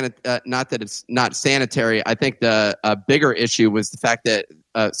just not that it's not sanitary. I think the bigger issue was the fact that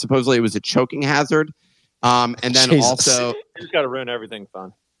supposedly it was a choking hazard, and then Jesus. Also You just got to ruin everything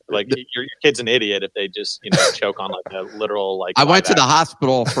fun. Like your kid's an idiot if they just choke on like a literal like. I went to the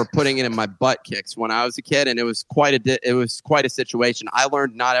hospital for putting it in my butt kicks when I was a kid, and it was quite a situation. I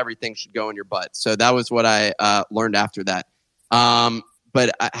learned not everything should go in your butt, so that was what I learned after that.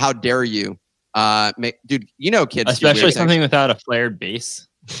 But how dare you? Dude, kids, especially something without a flared base.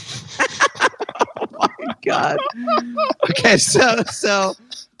 Oh my god. Okay, so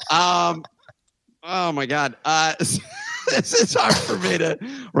oh my god, this is hard for me to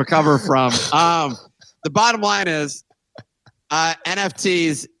recover from. The bottom line is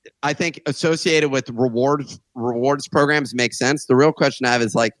NFTs, I think, associated with rewards programs make sense. The real question I have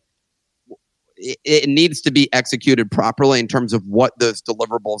is like, it needs to be executed properly in terms of what those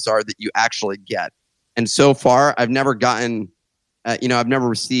deliverables are that you actually get. And so far, I've never gotten, I've never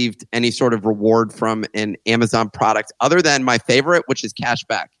received any sort of reward from an Amazon product other than my favorite, which is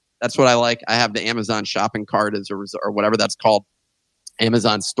cashback. That's what I like. I have the Amazon shopping card or whatever that's called,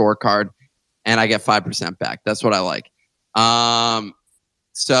 Amazon store card, and I get 5% back. That's what I like.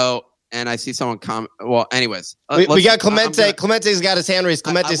 So, and I see someone comment. Well, anyways, we got Clemente. Clemente's got his hand raised.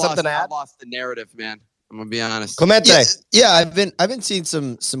 Clemente, something to add? I lost the narrative, man. I'm gonna be honest. Clemente. Yeah, I've been seeing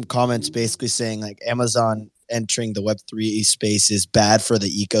some comments basically saying like Amazon entering the Web3 space is bad for the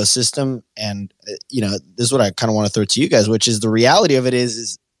ecosystem, and this is what I kind of want to throw to you guys, which is the reality of it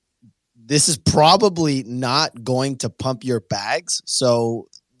is this is probably not going to pump your bags. So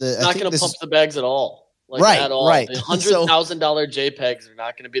it's not going to pump the bags at all. At all. Right. The $100,000 JPEGs are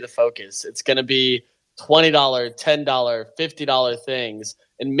not going to be the focus. It's going to be $20, $10, $50 things.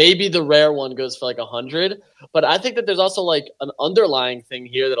 And maybe the rare one goes for like 100. But I think that there's also like an underlying thing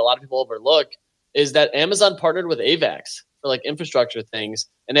here that a lot of people overlook is that Amazon partnered with AVAX for like infrastructure things.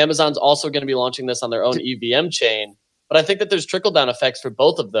 And Amazon's also going to be launching this on their own EVM chain. But I think that there's trickle down effects for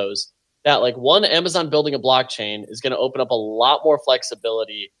both of those. That like one, Amazon building a blockchain is going to open up a lot more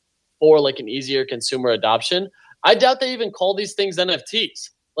flexibility for like an easier consumer adoption. I doubt they even call these things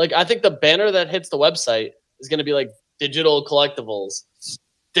NFTs. Like I think the banner that hits the website is going to be like digital collectibles,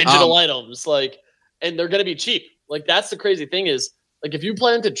 digital items, and they're going to be cheap. Like that's the crazy thing is like if you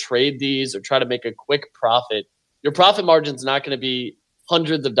plan to trade these or try to make a quick profit, your profit margin's not going to be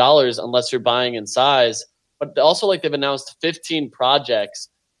hundreds of dollars unless you're buying in size. But also like they've announced 15 projects.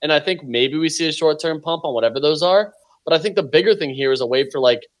 And I think maybe we see a short-term pump on whatever those are. But I think the bigger thing here is a way for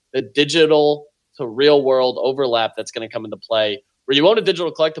like the digital to real world overlap that's going to come into play where you own a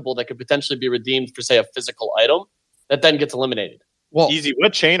digital collectible that could potentially be redeemed for, say, a physical item that then gets eliminated. Well, easy.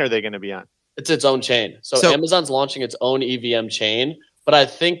 What chain are they going to be on? It's its own chain. So Amazon's launching its own EVM chain, but I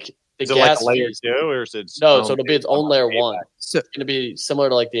think the gas like a layer 2 or is it? No, so it'll be its own layer 1. So it's going to be similar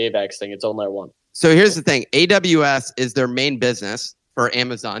to like the AVAX thing, its own layer 1. So here's the thing. AWS is their main business for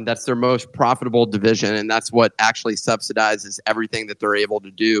Amazon. That's their most profitable division, and that's what actually subsidizes everything that they're able to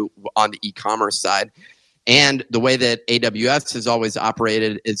do on the e-commerce side. And the way that AWS has always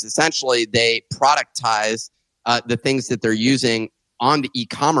operated is essentially they productize the things that they're using on the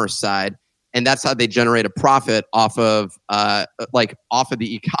e-commerce side, and that's how they generate a profit off of the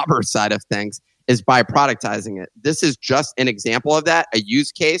e-commerce side of things is by productizing it. This is just an example of that, a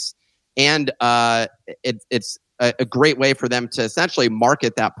use case, and it's a great way for them to essentially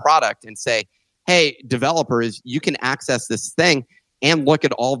market that product and say, hey, developers, you can access this thing and look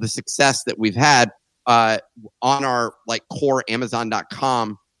at all the success that we've had on our like core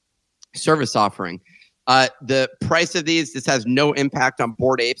Amazon.com service offering. The price of this has no impact on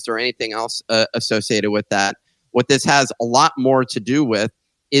Bored Apes or anything else associated with that. What this has a lot more to do with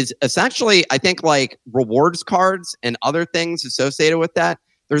is essentially, I think, like rewards cards and other things associated with that.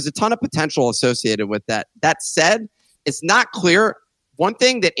 There's a ton of potential associated with that. That said, it's not clear. One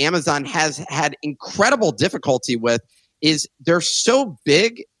thing that Amazon has had incredible difficulty with is they're so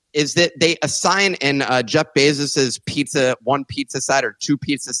big is that they assign in Jeff Bezos's one pizza side or two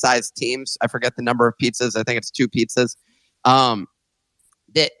pizza sized teams. I forget the number of pizzas. I think it's 2 pizzas.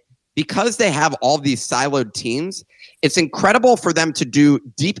 That because they have all these siloed teams, it's incredible for them to do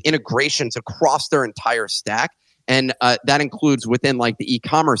deep integrations across their entire stack. And that includes within like the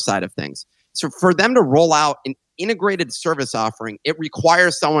e-commerce side of things. So for them to roll out an integrated service offering, it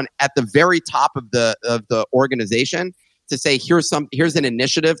requires someone at the very top of the organization to say, here's an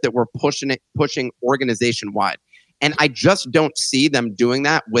initiative that we're pushing organization wide. And I just don't see them doing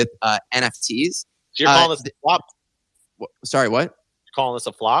that with NFTs. So you're calling this a flop? Sorry, what? You're calling this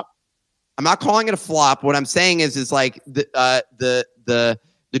a flop? I'm not calling it a flop. What I'm saying is like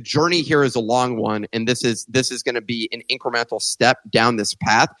the journey here is a long one, and this is going to be an incremental step down this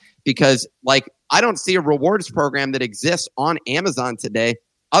path because, like, I don't see a rewards program that exists on Amazon today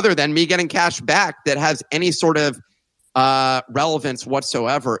other than me getting cash back that has any sort of relevance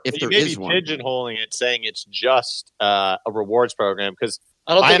whatsoever, if there is one. You may be pigeonholing it, saying it's just a rewards program because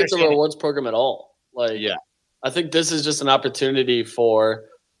I don't think it's a rewards program at all. I think this is just an opportunity for.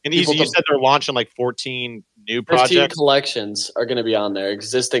 And you said they're launching like 14 new projects. 15 collections are going to be on there,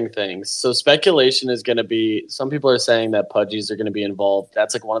 existing things. So speculation is going to be, some people are saying that Pudgies are going to be involved.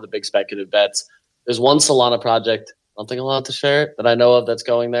 That's like one of the big speculative bets. There's one Solana project, I don't think I'm allowed to share it, that I know of that's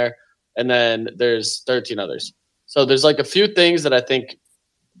going there. And then there's 13 others. So there's like a few things that I think,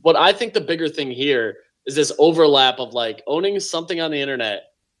 what I think the bigger thing here is this overlap of like owning something on the internet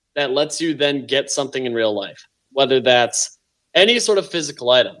that lets you then get something in real life, whether that's any sort of physical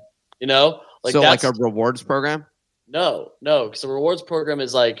item, like a rewards program? No, because a rewards program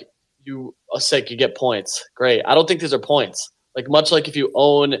is like you get points. Great. I don't think these are points. Like much like if you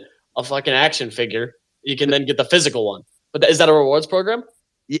own a fucking action figure, you can then get the physical one. But is that a rewards program?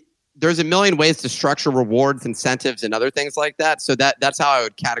 There's a million ways to structure rewards, incentives, and other things like that. So that's how I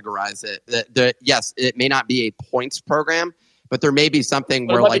would categorize it. Yes, it may not be a points program, but there may be something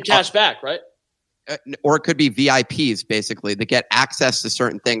But where it might like be cash back, right? Or it could be VIPs basically that get access to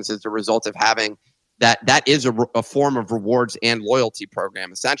certain things as a result of having that. That is a form of rewards and loyalty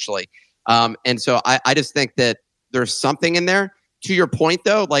program essentially. And so I just think that there's something in there. To your point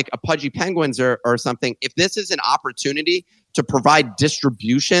though, like a Pudgy Penguins or something, if this is an opportunity to provide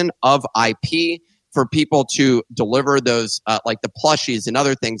distribution of IP for people to deliver those like the plushies and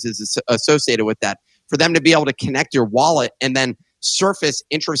other things is associated with that, for them to be able to connect your wallet and then surface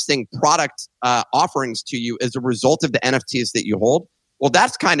interesting product offerings to you as a result of the NFTs that you hold. Well,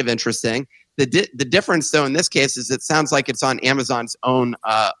 that's kind of interesting. The difference, though, in this case is it sounds like it's on Amazon's own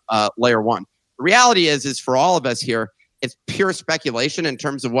layer one. The reality is for all of us here, it's pure speculation in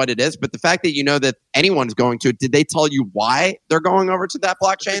terms of what it is. But the fact that you know that anyone's going to, did they tell you why they're going over to that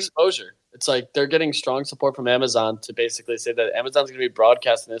blockchain? It's exposure. It's like they're getting strong support from Amazon to basically say that Amazon's going to be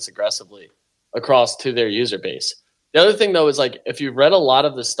broadcasting this aggressively across to their user base. The other thing, though, is like if you've read a lot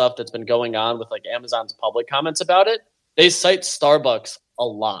of the stuff that's been going on with like Amazon's public comments about it, they cite Starbucks a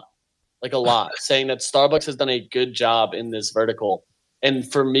lot, saying that Starbucks has done a good job in this vertical.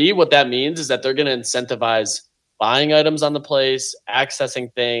 And for me, what that means is that they're going to incentivize buying items on the place,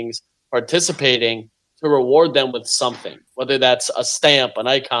 accessing things, participating to reward them with something, whether that's a stamp, an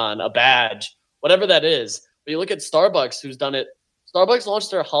icon, a badge, whatever that is. But you look at Starbucks, who's done it. Starbucks launched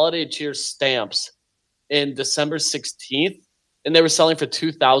their holiday cheer stamps in December 16th, and they were selling for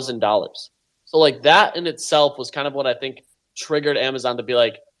 $2,000. So like that in itself was kind of what I think triggered Amazon to be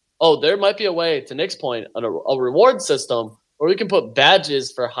like, oh, there might be a way, to Nick's point, a reward system where we can put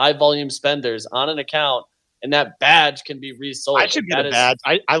badges for high volume spenders on an account, and that badge can be resold. I should get a badge.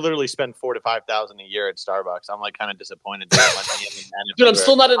 I literally spend $4,000 to $5,000 a year at Starbucks. I'm like kind of disappointed. Dude, I'm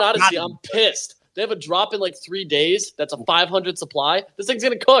still not in Odyssey. I'm pissed. They have a drop in like 3 days. That's a 500 supply. This thing's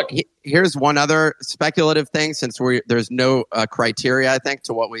going to cook. Here's one other speculative thing, since there's no criteria, I think,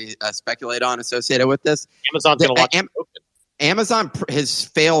 to what we speculate on associated with this. Amazon's going to launch Amazon has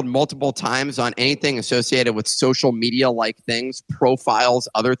failed multiple times on anything associated with social media-like things, profiles,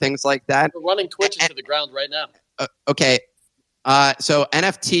 other things like that. We're running Twitch into the ground right now. Okay. So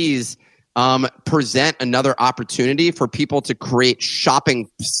NFTs present another opportunity for people to create shopping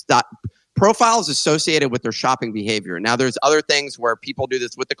profiles associated with their shopping behavior. Now, there's other things where people do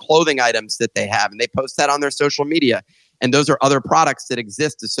this with the clothing items that they have, and they post that on their social media. And those are other products that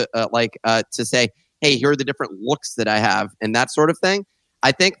exist to say, hey, here are the different looks that I have and that sort of thing.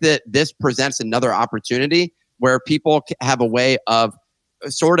 I think that this presents another opportunity where people have a way of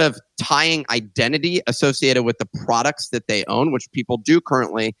sort of tying identity associated with the products that they own, which people do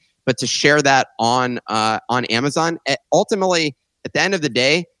currently, but to share that on Amazon. Ultimately, at the end of the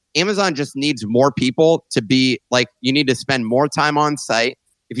day, Amazon just needs more people to be like, you need to spend more time on site.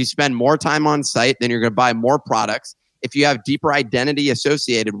 If you spend more time on site, then you're going to buy more products. If you have deeper identity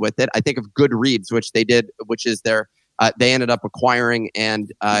associated with it, I think of Goodreads, which they did, which is they ended up acquiring,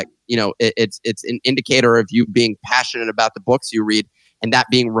 and it's an indicator of you being passionate about the books you read, and that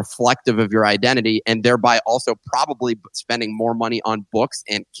being reflective of your identity, and thereby also probably spending more money on books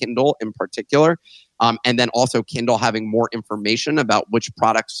and Kindle in particular, and then also Kindle having more information about which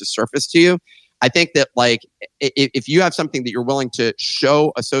products to surface to you. I think that like if you have something that you're willing to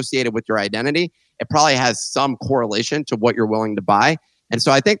show associated with your identity, it probably has some correlation to what you're willing to buy. And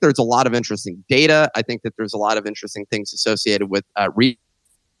so I think there's a lot of interesting data. I think that there's a lot of interesting things associated with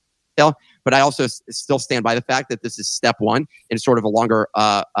retail. But I also still stand by the fact that this is step one in sort of a longer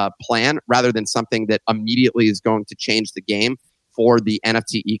plan rather than something that immediately is going to change the game for the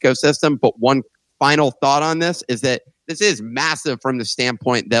NFT ecosystem. But one final thought on this is that this is massive from the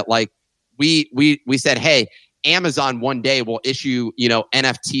standpoint that like we said, hey, Amazon one day will issue,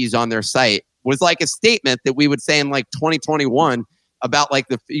 NFTs on their site, was like a statement that we would say in like 2021 about like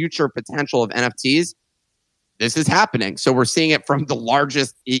the future potential of NFTs. This is happening. So we're seeing it from the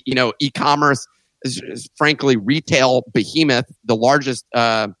largest, e-commerce, frankly, retail behemoth, the largest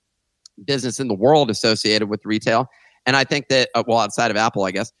business in the world associated with retail. And I think that, outside of Apple,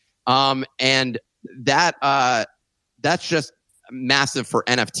 I guess. And that's just massive for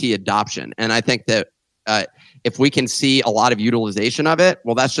NFT adoption. And I think that if we can see a lot of utilization of it,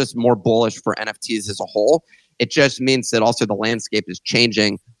 well, that's just more bullish for NFTs as a whole. It just means that also the landscape is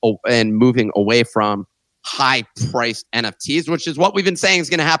changing and moving away from high-priced NFTs, which is what we've been saying is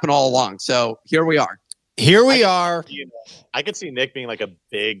going to happen all along. So here we are. I could see Nick being like a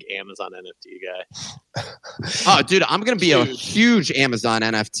big Amazon NFT guy. Oh, dude, I'm going to be a huge Amazon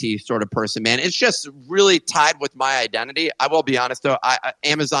NFT sort of person, man. It's just really tied with my identity. I will be honest, though.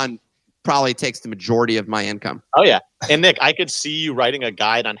 Amazon probably takes the majority of my income. Oh, yeah. And Nick, I could see you writing a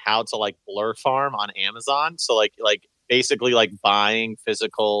guide on how to like blur farm on Amazon. So like basically like buying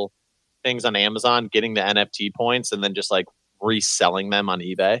physical things on Amazon, getting the NFT points, and then just like reselling them on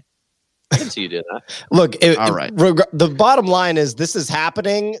eBay. I can see you do that. Look, All right. The bottom line is this is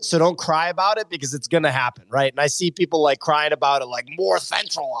happening, so don't cry about it because it's going to happen, right? And I see people like crying about it, like more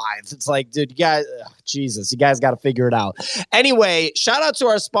centralized. It's like, dude, you guys, Jesus, you guys got to figure it out. Anyway, shout out to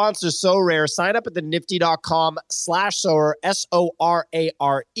our sponsor, SoRare. Sign up at the nifty.com/SoRare,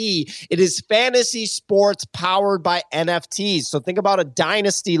 SoRare. It is fantasy sports powered by NFTs. So think about a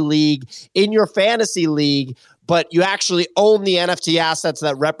dynasty league in your fantasy league, but you actually own the NFT assets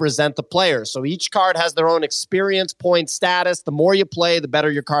that represent the players. So each card has their own experience point status. The more you play, the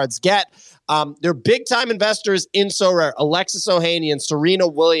better your cards get. They're big-time investors in SoRare. Alexis Ohanian, Serena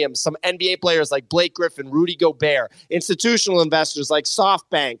Williams, some NBA players like Blake Griffin, Rudy Gobert, institutional investors like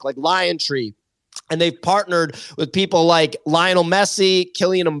SoftBank, like LionTree. And they've partnered with people like Lionel Messi,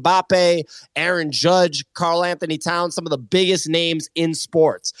 Kylian Mbappe, Aaron Judge, Karl Anthony Towns, some of the biggest names in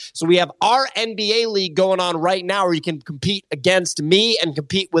sports. So we have our NBA league going on right now where you can compete against me and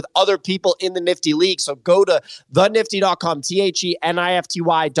compete with other people in the Nifty League. So go to thenifty.com,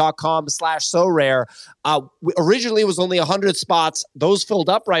 thenifty.com/SoRare. Originally, it was only 100 spots. Those filled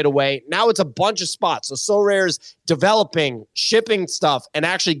up right away. Now it's a bunch of spots. So SoRare's developing, shipping stuff, and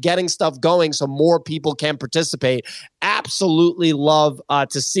actually getting stuff going so more people can participate. Absolutely love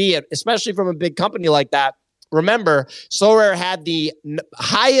to see it, especially from a big company like that. Remember, SoRare had the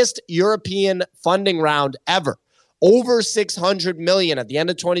highest European funding round ever, over 600 million at the end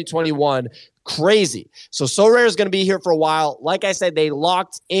of 2021. Crazy. So SoRare is going to be here for a while. Like I said, they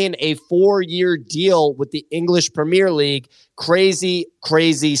locked in a 4-year deal with the English Premier League. Crazy,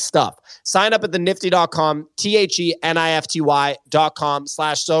 crazy stuff. Sign up at the nifty.com,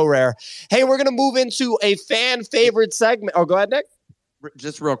 thenifty.com/SoRare. Hey, we're going to move into a fan favorite segment. Oh, go ahead, Nick.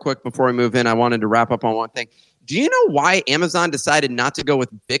 Just real quick before we move in, I wanted to wrap up on one thing. Do you know why Amazon decided not to go with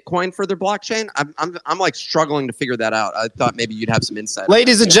Bitcoin for their blockchain? I'm like struggling to figure that out. I thought maybe you'd have some insight.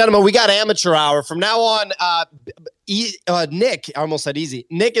 Ladies and gentlemen, we got amateur hour. From now on, Nick, I almost said easy.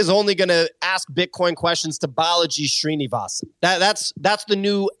 Nick is only going to ask Bitcoin questions to Balaji Srinivasan. That's the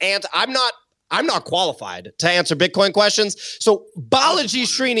new answer. I'm not qualified to answer Bitcoin questions. So Balaji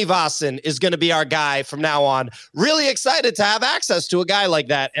Srinivasan is going to be our guy from now on. Really excited to have access to a guy like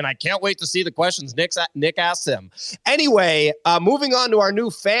that. And I can't wait to see the questions Nick asks him. Anyway, moving on to our new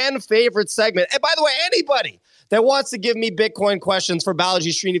fan favorite segment. And by the way, anybody that wants to give me Bitcoin questions for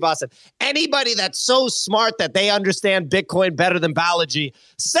Balaji Srinivasan, anybody that's so smart that they understand Bitcoin better than Balaji,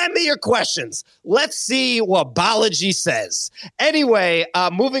 send me your questions. Let's see what Balaji says. Anyway,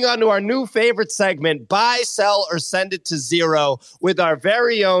 moving on to our new favorite segment, buy, sell, or send it to zero with our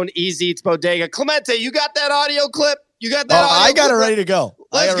very own Easy Eats Bodega. Clemente, you got that audio clip? You got that audio I got clip? it ready to go.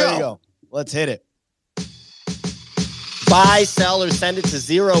 Let's go. Let's hit it. Buy, sell, or send it to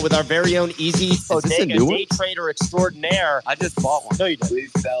zero with our very own Easy Eats Is this a Bodega, new one? day trader extraordinaire. I just bought one. No, you didn't.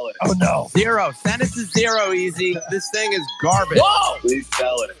 Please sell it. Oh, no. Zero. Send it to zero, Easy. This thing is garbage. Whoa! Please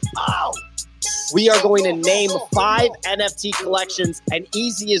sell it. Ow! We are going to name 5 NFT collections, and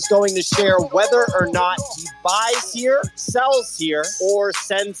Easy is going to share whether or not he buys here, sells here, or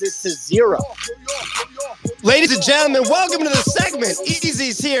sends it to zero. Ladies and gentlemen, welcome to the segment.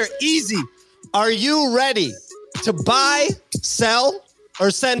 Easy's here. Easy, are you ready to buy, sell, or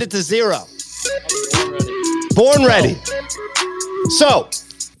send it to zero? Born ready. So,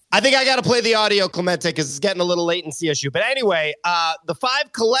 I think I got to play the audio, Clemente, because it's getting a little latency issue. But anyway, the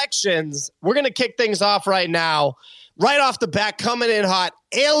 5 collections, we're going to kick things off right now. Right off the bat, coming in hot,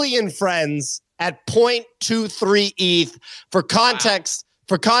 Alien Friends at 0.23 ETH. For context,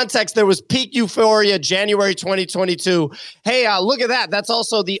 there was peak euphoria January 2022. Hey, look at that. That's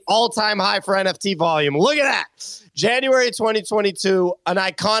also the all-time high for NFT volume. Look at that. January 2022, an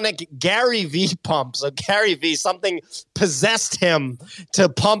iconic Gary V pump. So Gary V, something possessed him to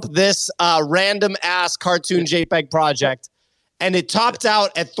pump this random ass cartoon JPEG project. And it topped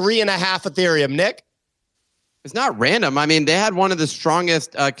out at 3.5 Ethereum. Nick? It's not random. I mean, they had one of the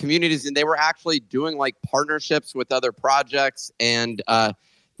strongest communities, and they were actually doing like partnerships with other projects, and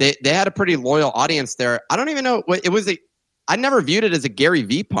they had a pretty loyal audience there. I don't even know what it was. I never viewed it as a Gary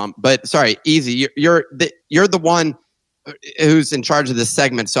V pump, but sorry, Easy, you're the one who's in charge of this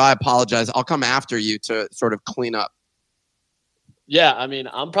segment, so I apologize. I'll come after you to sort of clean up. Yeah, I mean,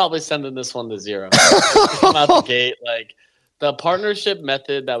 I'm probably sending this one to zero. Come out the gate, like the partnership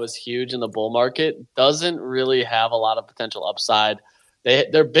method that was huge in the bull market doesn't really have a lot of potential upside.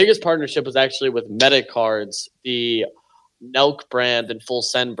 Their biggest partnership was actually with Metacards, the Nelk brand and Full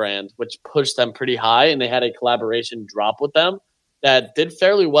Send brand, which pushed them pretty high, and they had a collaboration drop with them that did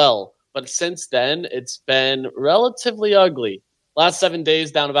fairly well. but since then it's been relatively ugly. Last 7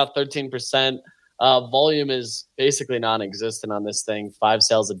 days down about 13%. Volume is basically non-existent on this thing. 5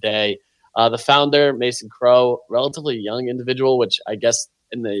 sales a day. The founder, Mason Crow, relatively young individual, which I guess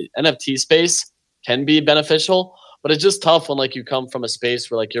in the NFT space can be beneficial, but it's just tough when like you come from a space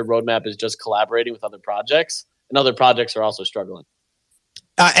where like your roadmap is just collaborating with other projects, and other projects are also struggling.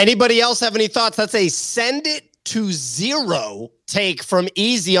 Anybody else have any thoughts? That's a send it to zero take from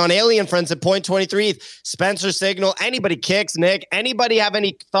Easy on Alien Friends at 0.23. Spencer Signal, anybody kicks, Nick, anybody have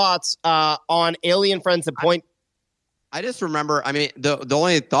any thoughts on Alien Friends at point? I just remember, I mean, the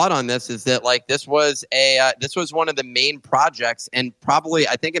only thought on this is that like this was one of the main projects, and probably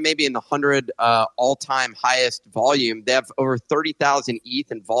I think it may be in the 100 all-time highest volume. They have over 30,000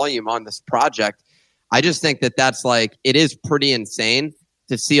 ETH in volume on this project. I just think that that's like, it is pretty insane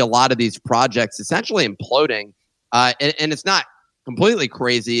to see a lot of these projects essentially imploding. And it's not completely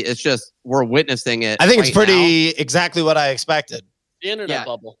crazy. It's just we're witnessing it. I think it's pretty now. Exactly what I expected. The internet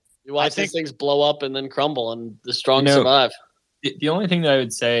bubble. You watch these things blow up and then crumble, and the strong survive. The only thing that I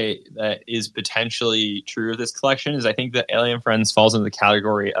would say that is potentially true of this collection is I think that Alien Friends falls into the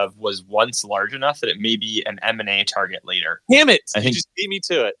category of was once large enough that it may be an M&A target later. Damn it! I think you just beat me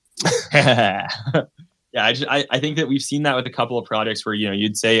to it. Yeah, I think that we've seen that with a couple of projects where, you know,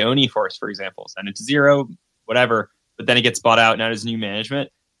 you'd say Oni Force, for example, send it to zero, whatever, but then it gets bought out now there's new management.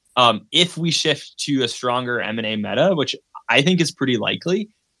 If we shift to a stronger M&A meta, which I think is pretty likely,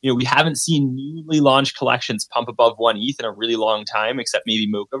 you know, we haven't seen newly launched collections pump above 1 ETH in a really long time, except maybe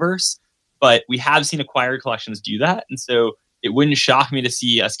Mochaverse, but we have seen acquired collections do that, and so it wouldn't shock me to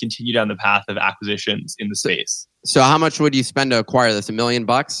see us continue down the path of acquisitions in the space. So how much would you spend to acquire this? $1 million?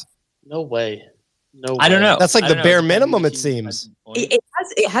 No way. No, I don't know. That's like the bare minimum, it seems. It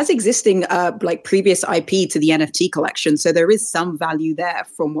has existing like previous IP to the NFT collection, so there is some value there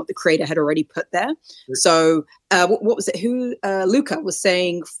from what the creator had already put there. So what was it? Who Luca was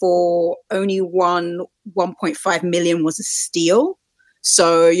saying for only 1.5 million was a steal.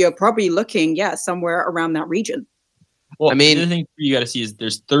 So you're probably looking, somewhere around that region. Well, I mean, the other thing you got to see is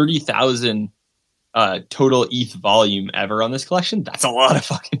there's 30,000 total ETH volume ever on this collection. That's a lot of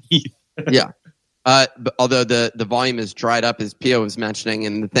fucking ETH. Yeah. But although the volume is dried up, as Pio was mentioning,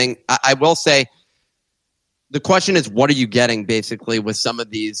 and the thing I will say, the question is, what are you getting basically with some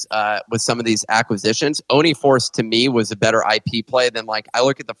of these acquisitions? Oni Force to me was a better IP play than like I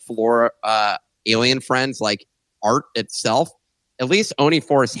look at the floor Alien Friends like art itself. At least Oni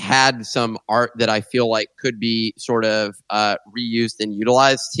Force had some art that I feel like could be sort of reused and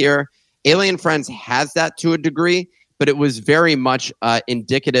utilized here. Alien Friends has that to a degree, but it was very much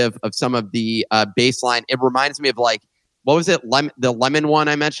indicative of some of the baseline. It reminds me of like, what was it? The lemon one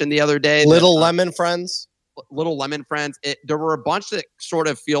I mentioned the other day. Little Lemon Friends. Little Lemon Friends. There were a bunch that sort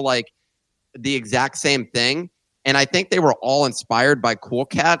of feel like the exact same thing. And I think they were all inspired by Cool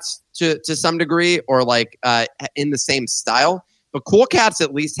Cats to some degree, or like in the same style. But Cool Cats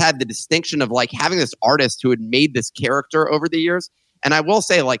at least had the distinction of like having this artist who had made this character over the years. And I will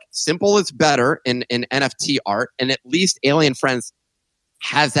say, like, simple is better in NFT art, and at least Alien Friends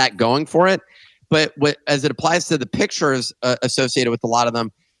has that going for it. But as it applies to the pictures associated with a lot of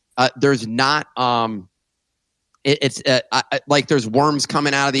them, there's not like there's worms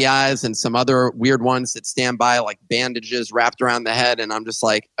coming out of the eyes and some other weird ones that stand by, like bandages wrapped around the head, and I'm just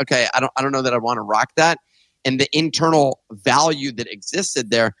like, okay, I don't know that I want to rock that. And the internal value that existed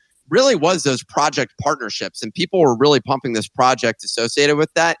there really was those project partnerships, and people were really pumping this project associated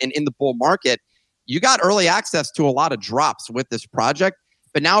with that. And in the bull market, you got early access to a lot of drops with this project,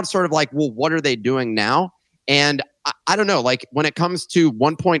 but now it's sort of like, well, what are they doing now? And I don't know, like when it comes to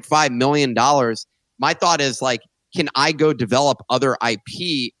 $1.5 million, my thought is like, can I go develop other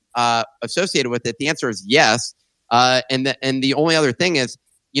IP associated with it? The answer is yes. And the only other thing is,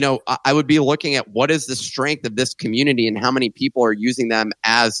 you know, I would be looking at what is the strength of this community and how many people are using them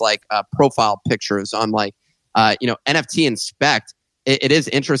as like profile pictures on like, NFT Inspect. It is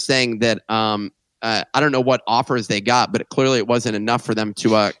interesting that I don't know what offers they got, but clearly it wasn't enough for them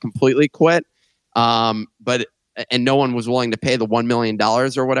to completely quit. And no one was willing to pay the $1 million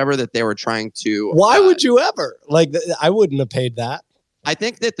or whatever that they were trying to. Why would you ever? Like, I wouldn't have paid that. I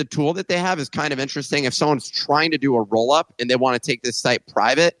think that the tool that they have is kind of interesting. If someone's trying to do a roll up and they want to take this site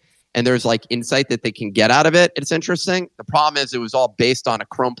private and there's like insight that they can get out of it, it's interesting. The problem is it was all based on a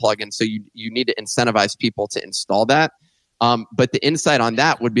Chrome plugin. So you need to incentivize people to install that. But the insight on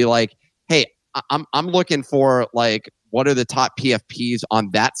that would be like, hey, I'm looking for like, what are the top PFPs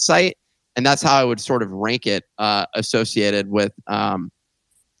on that site? And that's how I would sort of rank it associated with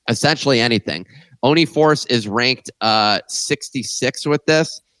essentially anything. Oni Force is ranked 66 with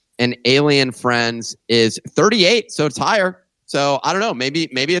this. and Alien Friends is 38, so it's higher. So I don't know. Maybe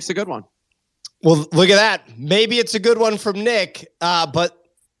it's a good one. Well, look at that. Maybe it's a good one from Nick. But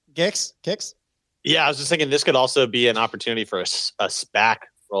Kicks? Yeah, I was just thinking this could also be an opportunity for a SPAC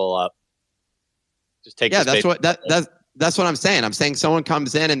roll up. Just take. Yeah, that's what I'm saying. I'm saying someone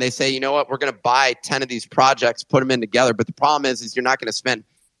comes in and they say, you know what, we're going to buy 10 of these projects, put them in together. But the problem is you're not going to spend.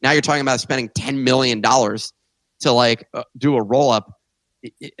 Now you're talking about spending $10 million to do a roll up.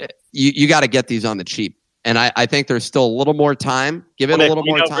 You got to get these on the cheap. And I think there's still a little more time. Give it a little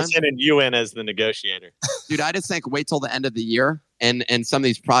more time. We're sending you in as the negotiator. Dude, I just think wait till the end of the year. And some of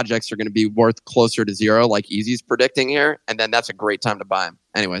these projects are going to be worth closer to zero, like Easy's predicting here. And then that's a great time to buy them.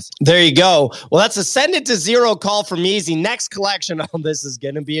 Anyways. There you go. Well, that's a send it to zero call from Easy. Next collection on this is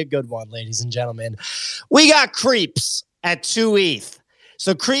going to be a good one, ladies and gentlemen. We got Creeps at 2 ETH.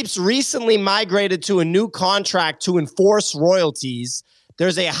 So Creeps recently migrated to a new contract to enforce royalties.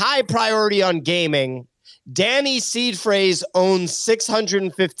 There's a high priority on gaming. Danny Seed Phrase owns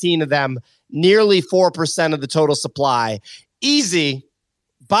 615 of them, nearly 4% of the total supply. Easy,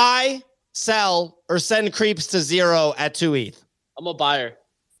 buy, sell, or send Creeps to zero at 2 ETH. I'm a buyer.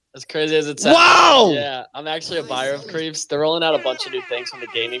 As crazy as it sounds. Wow! Yeah, I'm actually a buyer of Creeps. They're rolling out a bunch of new things from the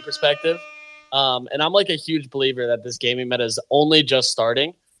gaming perspective. And I'm like a huge believer that this gaming meta is only just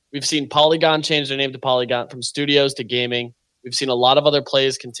starting. We've seen Polygon change their name to Polygon, from studios to gaming. We've seen a lot of other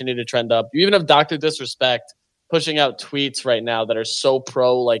plays continue to trend up. You even have Dr. Disrespect pushing out tweets right now that are so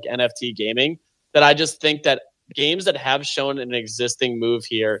pro like NFT gaming that I just think that games that have shown an existing move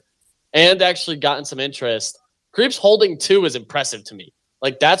here and actually gotten some interest, Creeps holding 2 is impressive to me.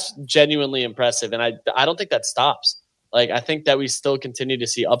 Like, that's genuinely impressive. And I don't think that stops. Like, I think that we still continue to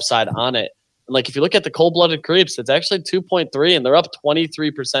see upside on it. And like, if you look at the cold-blooded Creeps, it's actually 2.3 and they're up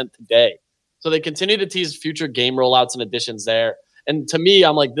 23% today. So they continue to tease future game rollouts and additions there. And to me,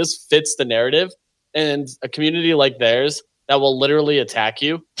 I'm like, this fits the narrative, and a community like theirs that will literally attack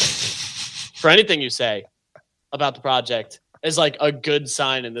you for anything you say about the project is like a good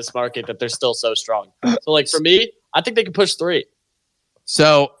sign in this market that they're still so strong. So like for me, I think they can push 3.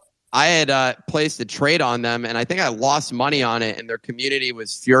 So I had placed a trade on them, and I think I lost money on it, and their community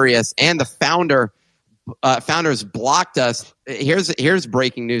was furious. And the founders blocked us. Here's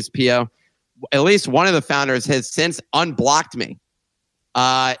breaking news, Pio. At least one of the founders has since unblocked me.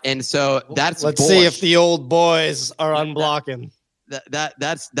 And so that's let's bullish. see if the old boys are unblocking.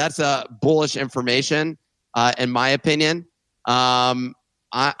 That's a bullish information, in my opinion. I'm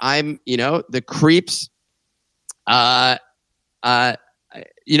the Creeps. They're I'm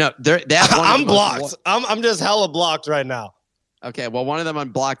blocked. I'm just hella blocked right now. Okay, well, one of them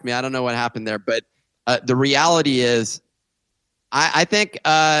unblocked me. I don't know what happened there, but the reality is, I think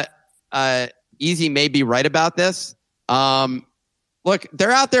Easy may be right about this. Look,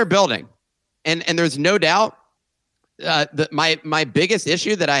 they're out there building, and there's no doubt that my biggest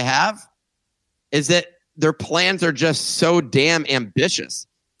issue that I have is that their plans are just so damn ambitious.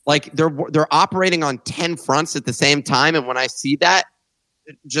 Like they're operating on 10 fronts at the same time, and when I see that,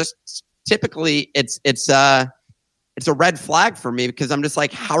 just typically it's a red flag for me, because I'm just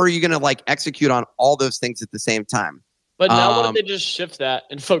like, how are you going to like execute on all those things at the same time? But now why don't they just shift that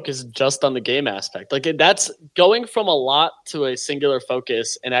and focus just on the game aspect? Like, that's going from a lot to a singular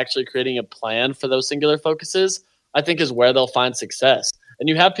focus, and actually creating a plan for those singular focuses, I think is where they'll find success. And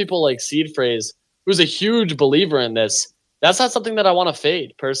you have people like Seed Phrase, who's a huge believer in this. That's not something that I want to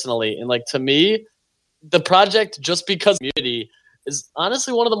fade personally. And like, to me, the project, just because community, is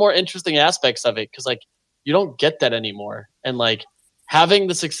honestly one of the more interesting aspects of it, because like, you don't get that anymore. And like, having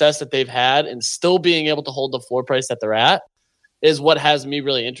the success that they've had and still being able to hold the floor price that they're at is what has me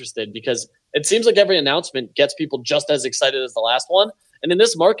really interested, because it seems like every announcement gets people just as excited as the last one. And in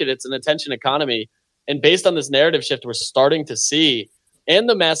this market, it's an attention economy. And based on this narrative shift we're starting to see and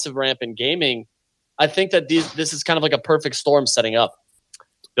the massive ramp in gaming, I think that this is kind of like a perfect storm setting up.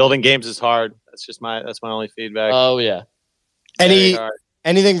 Building games is hard. That's my only feedback. Oh yeah.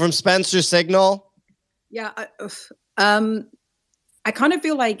 Anything from Spencer Signal? Yeah. I kind of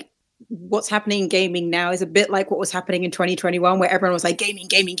feel like what's happening in gaming now is a bit like what was happening in 2021, where everyone was like gaming.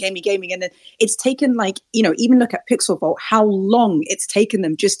 And then it's taken even look at Pixel Vault, how long it's taken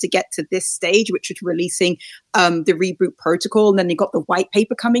them just to get to this stage, which was releasing the reboot protocol. And then they got the white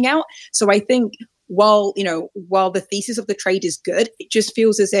paper coming out. So I think while the thesis of the trade is good, it just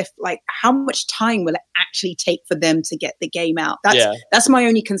feels as if like, how much time will it actually take for them to get the game out? That's my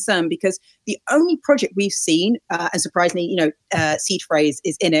only concern, because the only project we've seen, and surprisingly, Seed Phrase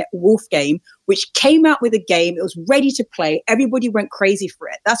is in it, Wolf Game, which came out with a game, it was ready to play, everybody went crazy for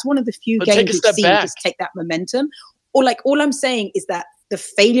it. That's one of the few games we've seen just take that momentum. Or like, all I'm saying is that the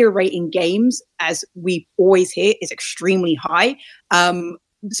failure rate in games, as we always hear, is extremely high.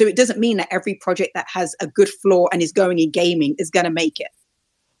 So it doesn't mean that every project that has a good floor and is going in gaming is going to make it.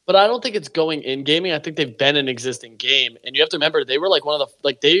 But I don't think it's going in gaming. I think they've been an existing game. And you have to remember, they were like one of the,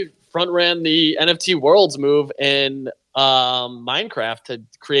 like they front ran the NFT Worlds move in Minecraft to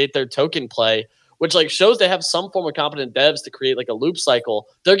create their token play, which like shows they have some form of competent devs to create like a loop cycle.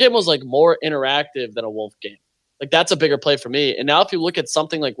 Their game was like more interactive than a Wolf game. Like that's a bigger play for me. And now if you look at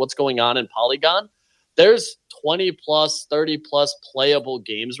something like what's going on in Polygon, there's 20 plus, 30 plus playable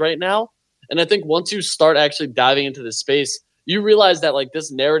games right now. And I think once you start actually diving into this space, you realize that like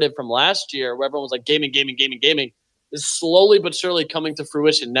this narrative from last year where everyone was like gaming is slowly but surely coming to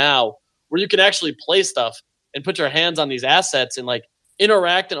fruition now, where you can actually play stuff and put your hands on these assets and like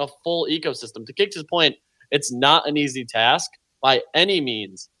interact in a full ecosystem. To Kix's point, it's not an easy task by any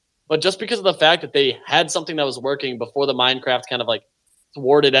means, but just because of the fact that they had something that was working before the Minecraft kind of like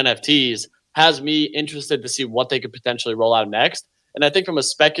thwarted NFTs has me interested to see what they could potentially roll out next. And I think from a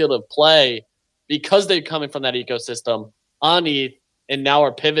speculative play, because they're coming from that ecosystem on ETH and now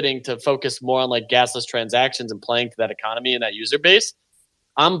are pivoting to focus more on like gasless transactions and playing to that economy and that user base,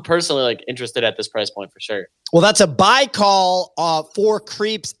 I'm personally like interested at this price point for sure. Well, that's a buy call for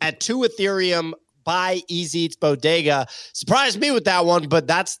Creeps at 2 Ethereum by Easy Eats Bodega. Surprised me with that one, but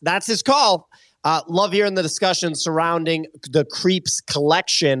that's his call. Love hearing the discussion surrounding the Creeps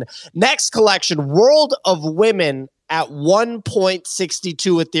collection. Next collection, World of Women at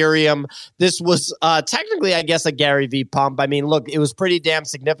 1.62 Ethereum. This was technically, I guess, a Gary V pump. I mean, look, it was pretty damn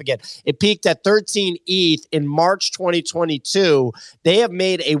significant. It peaked at 13 ETH in March 2022. They have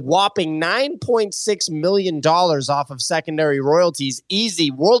made a whopping $9.6 million off of secondary royalties.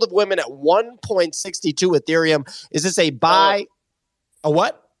 Easy. World of Women at 1.62 Ethereum. Is this a buy? A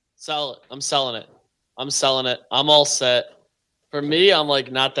what? Sell it. I'm selling it. I'm all set. For me, I'm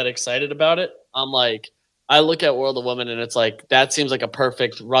like not that excited about it. I'm like, I look at World of Women and it's like, that seems like a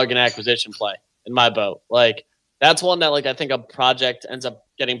perfect rug and acquisition play in my boat. Like that's one that like, I think a project ends up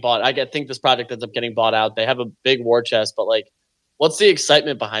getting bought. think this project ends up getting bought out. They have a big war chest, but like, what's the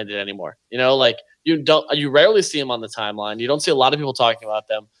excitement behind it anymore? You know, like you rarely see them on the timeline. You don't see a lot of people talking about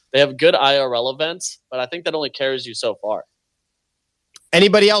them. They have good IRL events, but I think that only carries you so far.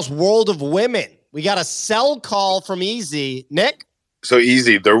 Anybody else? World of Women. We got a sell call from Easy. Nick? So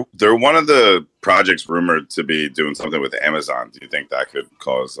Easy, they're one of the projects rumored to be doing something with Amazon. Do you think that could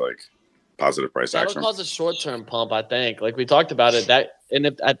cause like positive price action? That would cause a short-term pump, I think. Like we talked about it,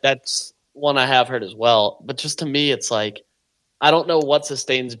 that's one I have heard as well. But just to me, it's like, I don't know what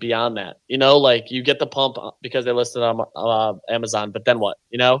sustains beyond that. You know, like you get the pump because they listed on Amazon, but then what?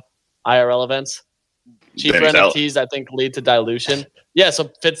 You know, IRL events, cheaper NFTs, I think lead to dilution. Yeah,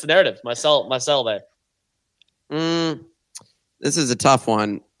 so fits the narrative. My sell there. This is a tough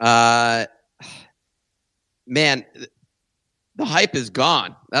one. Man, the hype is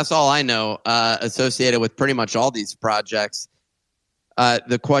gone. That's all I know associated with pretty much all these projects.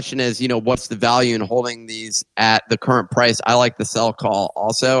 The question is, what's the value in holding these at the current price? I like the sell call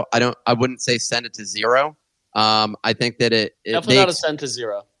also. I wouldn't say send it to zero. I think that definitely not a send to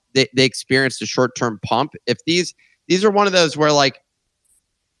zero. They experienced a short-term pump. If these are one of those where like,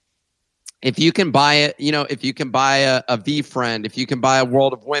 if you can buy it, if you can buy a V-Friend, if you can buy a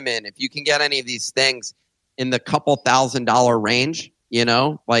World of Women, if you can get any of these things in the couple $1,000 range,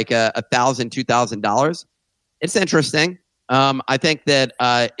 like $1,000, $2,000, it's interesting. I think that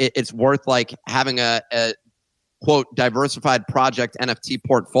it's worth like having a quote diversified project NFT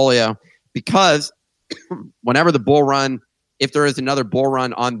portfolio, because whenever the bull run, if there is another bull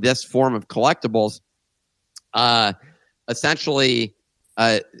run on this form of collectibles, essentially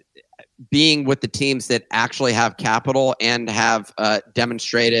being with the teams that actually have capital and have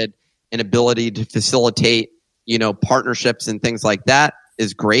demonstrated an ability to facilitate, partnerships and things like that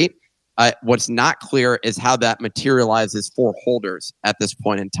is great. What's not clear is how that materializes for holders at this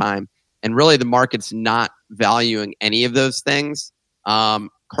point in time. And really the market's not valuing any of those things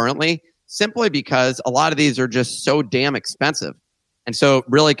currently, simply because a lot of these are just so damn expensive. And so it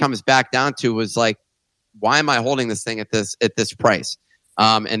really comes back down to was like, why am I holding this thing at this price?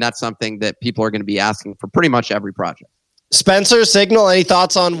 And that's something that people are going to be asking for pretty much every project. Spencer, Signal, any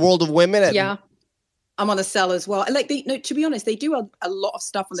thoughts on World of Women? Yeah, I'm on the sell as well. Like, to be honest, they do a lot of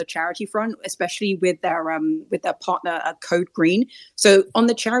stuff on the charity front, especially with their partner Code Green. So on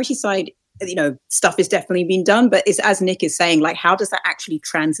the charity side, stuff is definitely being done, but it's as Nick is saying, like, how does that actually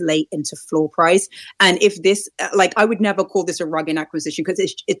translate into floor price? And if this, like, I would never call this a rug in acquisition because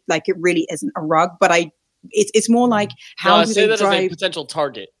it really isn't a rug, but it's more like how do they drive? As a potential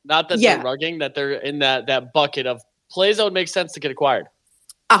target, not that they're rugging, that they're in that bucket of plays that would make sense to get acquired.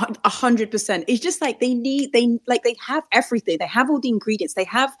 100%. It's just like they have everything. They have all the ingredients. They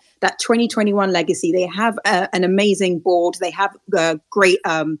have that 2021 legacy. They have an amazing board. They have great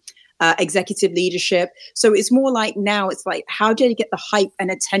executive leadership. So it's more like now it's like, how do they get the hype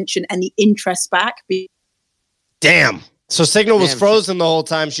and attention and the interest back? Damn. So Signal was frozen the whole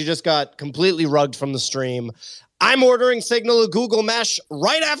time. She just got completely rugged from the stream. I'm ordering Signal a Google Mesh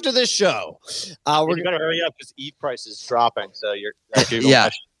right after this show. We're going to hurry up because ETH price is dropping. So you're Google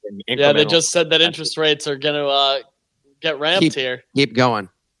Mesh. Yeah, they just said that interest rates are going to get ramped here. Keep going.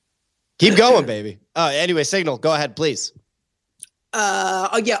 Keep going, baby. Anyway, Signal, go ahead, please.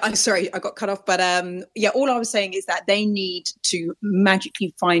 I'm sorry, I got cut off. But all I was saying is that they need to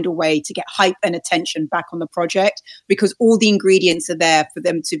magically find a way to get hype and attention back on the project, because all the ingredients are there for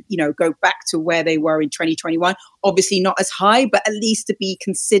them to, go back to where they were in 2021. Obviously not as high, but at least to be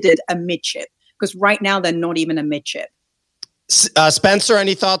considered a mid-chip, because right now they're not even a mid-chip. Spencer,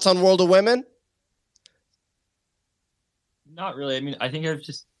 any thoughts on World of Women? Not really. I mean, I think I've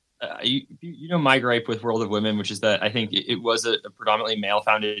just my gripe with World of Women, which is that I think it was a predominantly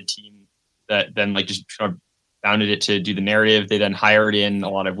male-founded team that then just kind of founded it to do the narrative. They then hired in a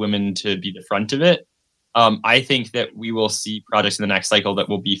lot of women to be the front of it. I think that we will see projects in the next cycle that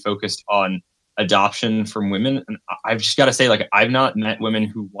will be focused on adoption from women. And I've just got to say, I've not met women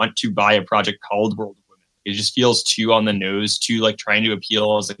who want to buy a project called World of Women. It just feels too on the nose, too trying to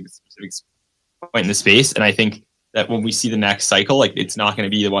appeal as a specific point in the space. And I think that when we see the next cycle, it's not going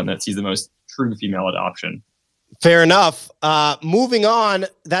to be the one that sees the most true female adoption. Fair enough. Moving on,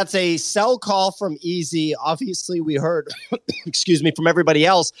 that's a sell call from Easy. Obviously, we heard, from everybody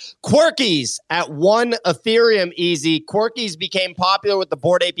else. Quirkies at 1 Ethereum, Easy. Quirkies became popular with the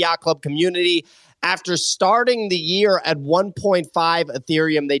Bored Ape Yacht Club community. After starting the year at 1.5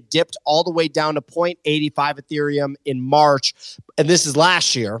 Ethereum, they dipped all the way down to 0.85 Ethereum in March. And this is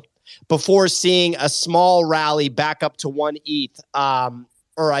last year, before seeing a small rally back up to 1 ETH.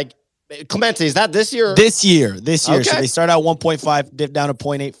 Clemente, is that this year? This year. Okay. So they started at 1.5, dipped down to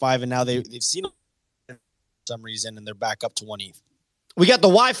 0.85, and now they've seen it for some reason, and they're back up to 1 ETH. We got the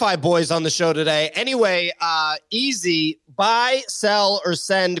Wi-Fi boys on the show today. Anyway, Easy, buy, sell, or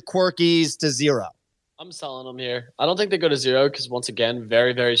send Quirkies to zero. I'm selling them here. I don't think they go to zero because, once again,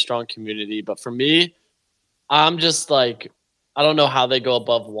 very, very strong community. But for me, I'm just I don't know how they go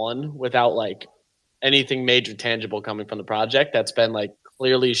above 1 without anything major tangible coming from the project that's been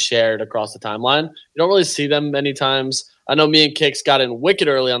clearly shared across the timeline. You don't really see them many times. I know me and Kix got in wicked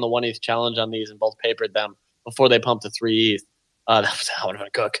early on the 1 ETH challenge on these and both papered them before they pumped to 3 ETH. That was a hell of a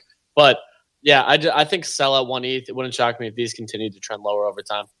cook. But yeah, I think sell at 1 ETH. It wouldn't shock me if these continued to trend lower over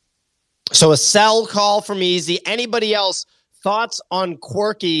time. So a sell call from Easy. Anybody else thoughts on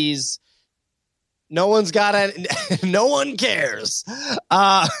Quirkies? No one's got it. No one cares.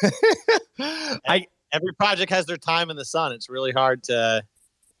 Every project has their time in the sun. It's really hard to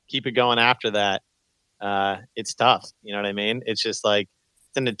keep it going after that. It's tough. You know what I mean? It's just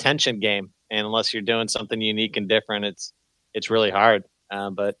it's an attention game. And unless you're doing something unique and different, it's really hard.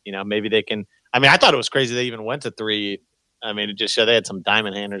 But maybe they can. I mean, I thought it was crazy they even went to 3. I mean, it just showed they had some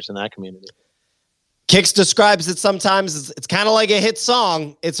diamond handers in that community. Kix describes it sometimes. It's kind of like a hit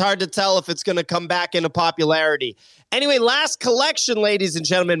song. It's hard to tell if it's going to come back into popularity. Anyway, last collection, ladies and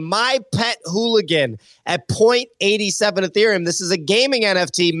gentlemen, My Pet Hooligan at 0.87 Ethereum. This is a gaming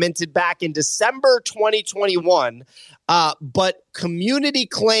NFT minted back in December 2021, but community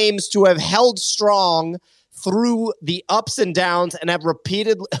claims to have held strong through the ups and downs and have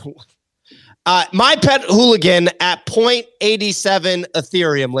repeatedly... My Pet Hooligan at 0.87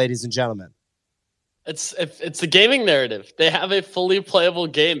 Ethereum, ladies and gentlemen. It's the gaming narrative. They have a fully playable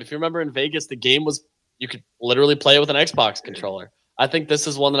game. If you remember in Vegas, the game was you could literally play it with an Xbox controller. I think this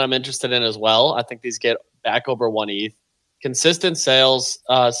is one that I'm interested in as well. I think these get back over 1 ETH. Consistent sales,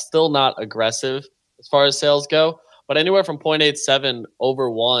 still not aggressive as far as sales go, but anywhere from 0.87 over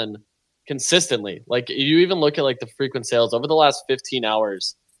 1 consistently. You even look at the frequent sales over the last 15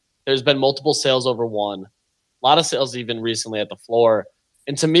 hours. There's been multiple sales over 1. A lot of sales even recently at the floor.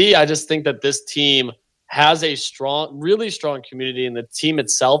 And to me, I just think that this team has a really strong community, and the team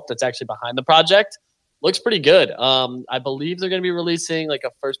itself that's actually behind the project looks pretty good. I believe they're going to be releasing a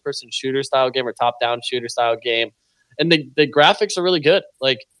first-person shooter style game or top-down shooter style game, and the graphics are really good.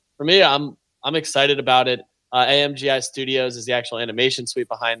 For me, I'm excited about it. AMGI Studios is the actual animation suite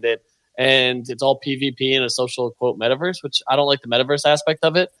behind it, and it's all PvP in a social quote metaverse, which I don't like the metaverse aspect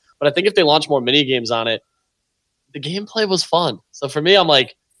of it, but I think if they launch more mini games on it, the gameplay was fun. So for me, I'm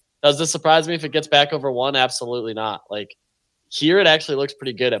does this surprise me if it gets back over 1? Absolutely not. Here it actually looks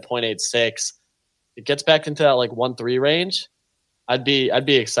pretty good at 0.86. It gets back into that 1.3 range. I'd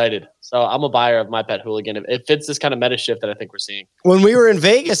be excited. So I'm a buyer of My Pet Hooligan. It fits this kind of meta shift that I think we're seeing. When we were in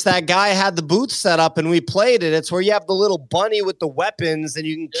Vegas, that guy had the booth set up and we played it. It's where you have the little bunny with the weapons and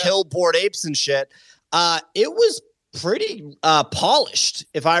you can kill Bored Apes and shit. It was pretty polished,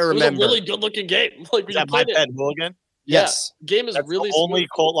 if I remember. It was a really good looking game. Like Is that My Pet Hooligan? Yes. Game is That's really the only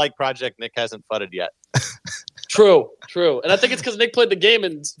cult-like project Nick hasn't fudded yet. True. And I think it's because Nick played the game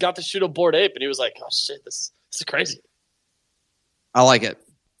and got to shoot a Bored Ape, and he was like, "Oh shit, this is crazy." I like it.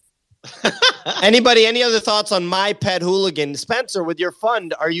 Any other thoughts on My Pet Hooligan? Spencer, with your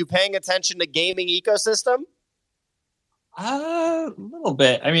fund, are you paying attention to gaming ecosystem? A little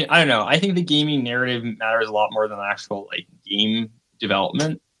bit. I mean, I don't know. I think the gaming narrative matters a lot more than the actual like game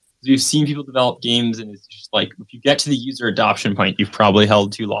development. We've seen people develop games, and it's just like if you get to the user adoption point, you've probably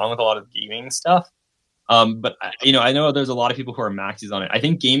held too long with a lot of gaming stuff. But I know there's a lot of people who are maxis on it. I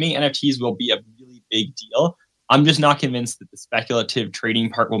think gaming NFTs will be a really big deal. I'm just not convinced that the speculative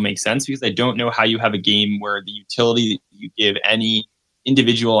trading part will make sense because I don't know how you have a game where the utility that you give any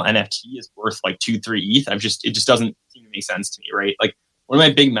individual NFT is worth like 2-3 ETH. It just doesn't seem to make sense to me, right? Like one of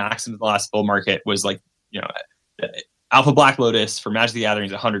my big maxims in the last bull market was like, Alpha Black Lotus for Magic the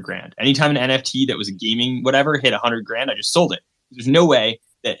Gathering is $100,000. Anytime an NFT that was a gaming whatever hit $100,000, I just sold it. There's no way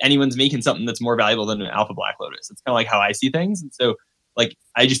that anyone's making something that's more valuable than an Alpha Black Lotus. It's kind of like how I see things. And so like,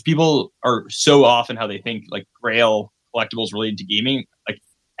 people are so off in how they think like Grail collectibles related to gaming, like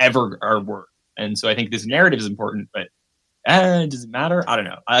ever are worth. And so I think this narrative is important, but does it matter? I don't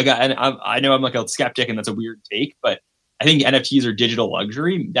know. I know I'm like a skeptic and that's a weird take, but I think NFTs are digital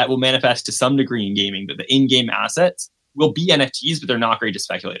luxury that will manifest to some degree in gaming, but the in-game assets will be NFTs, but they're not great to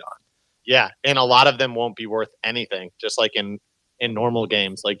speculate on. Yeah. And a lot of them won't be worth anything. Just like in normal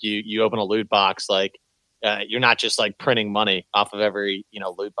games, like you open a loot box, like, you're not just like printing money off of every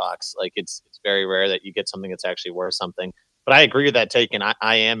loot box. Like it's very rare that you get something that's actually worth something. But I agree with that take, and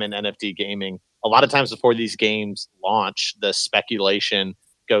I am in NFT gaming. A lot of times before these games launch, the speculation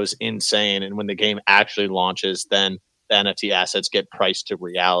goes insane, and when the game actually launches, then the NFT assets get priced to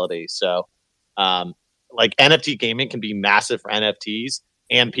reality. So, like NFT gaming can be massive for NFTs,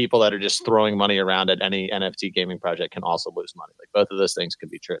 and people that are just throwing money around at any NFT gaming project can also lose money. Like both of those things can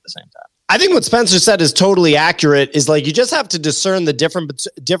be true at the same time. I think what Spencer said is totally accurate. Is like you just have to discern the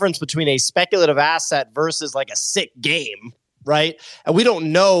difference between a speculative asset versus like a sick game, right? And we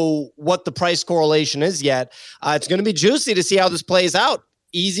don't know what the price correlation is yet. It's going to be juicy to see how this plays out.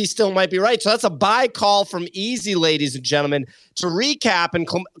 Easy still might be right. So that's a buy call from Easy, ladies and gentlemen. To recap, and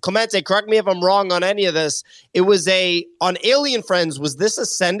Clemente, correct me if I'm wrong on any of this, it was on Alien Friends, was this a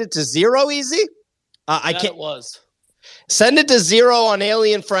send it to zero, Easy? It was. Send it to zero on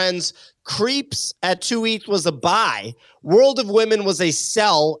Alien Friends. Creeps at 2 ETH was a buy. World of Women was a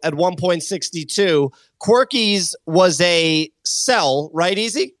sell at 1.62. Quirkies was a sell, right,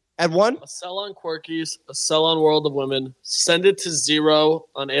 Easy? At one? A sell on Quirkies, a sell on World of Women, send it to zero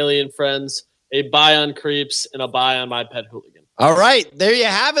on Alien Friends, a buy on Creeps, and a buy on My Pet Hooligan. All right, there you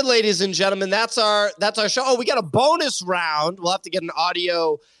have it, ladies and gentlemen. That's our show. Oh, we got a bonus round. We'll have to get an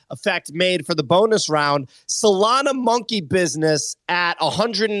audio effect made for the bonus round. Solana Monkey Business at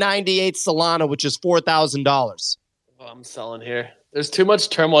 198 Solana, which is $4,000. Well, I'm selling here. There's too much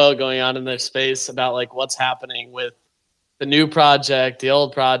turmoil going on in their space about like what's happening with the new project, the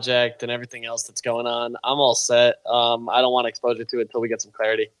old project, and everything else that's going on. I'm all set. I don't want exposure to it until we get some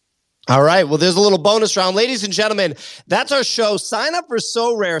clarity. All right. Well, there's a little bonus round. Ladies and gentlemen, that's our show. Sign up for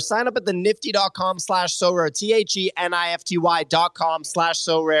So Rare. Sign up at the nifty.com/SoRare,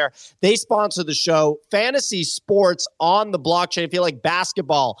 THENIFTY.com/SoRare. They sponsor the show. Fantasy sports on the blockchain. If you like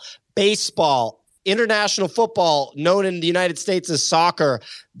basketball, baseball, international football, known in the United States as soccer,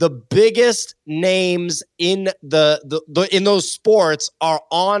 the biggest names in in those sports are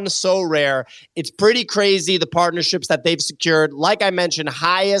on So Rare. It's pretty crazy the partnerships that they've secured. Like I mentioned,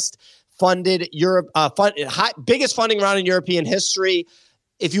 highest funded biggest funding round in European history.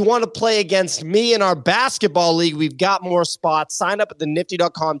 If you want to play against me in our basketball league, we've got more spots. Sign up at the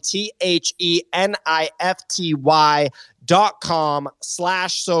nifty.com,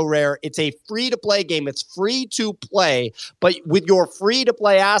 THENIFTY.com/SoRare. It's a free-to-play game. It's free to play, but with your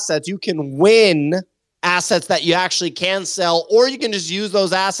free-to-play assets, you can win assets that you actually can sell, or you can just use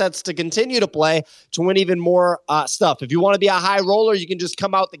those assets to continue to play to win even more stuff. If you want to be a high roller, you can just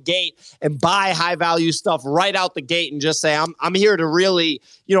come out the gate and buy high value stuff right out the gate and just say, I'm here to really,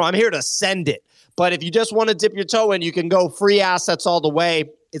 I'm here to send it. But if you just want to dip your toe in, you can go free assets all the way.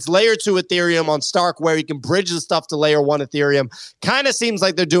 It's layer 2 Ethereum on Stark, where you can bridge the stuff to layer 1 Ethereum. Kind of seems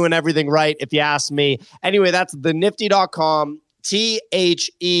like they're doing everything right, if you ask me. Anyway, that's the nifty.com,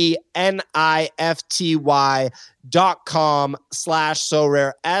 THENIFTY.com/sorare,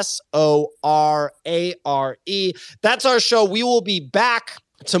 SORARE. That's our show. We will be back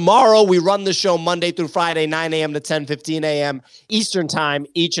tomorrow. We run the show Monday through Friday, 9 a.m. to 10:15 a.m. Eastern time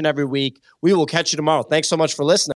each and every week. We will catch you tomorrow. Thanks so much for listening.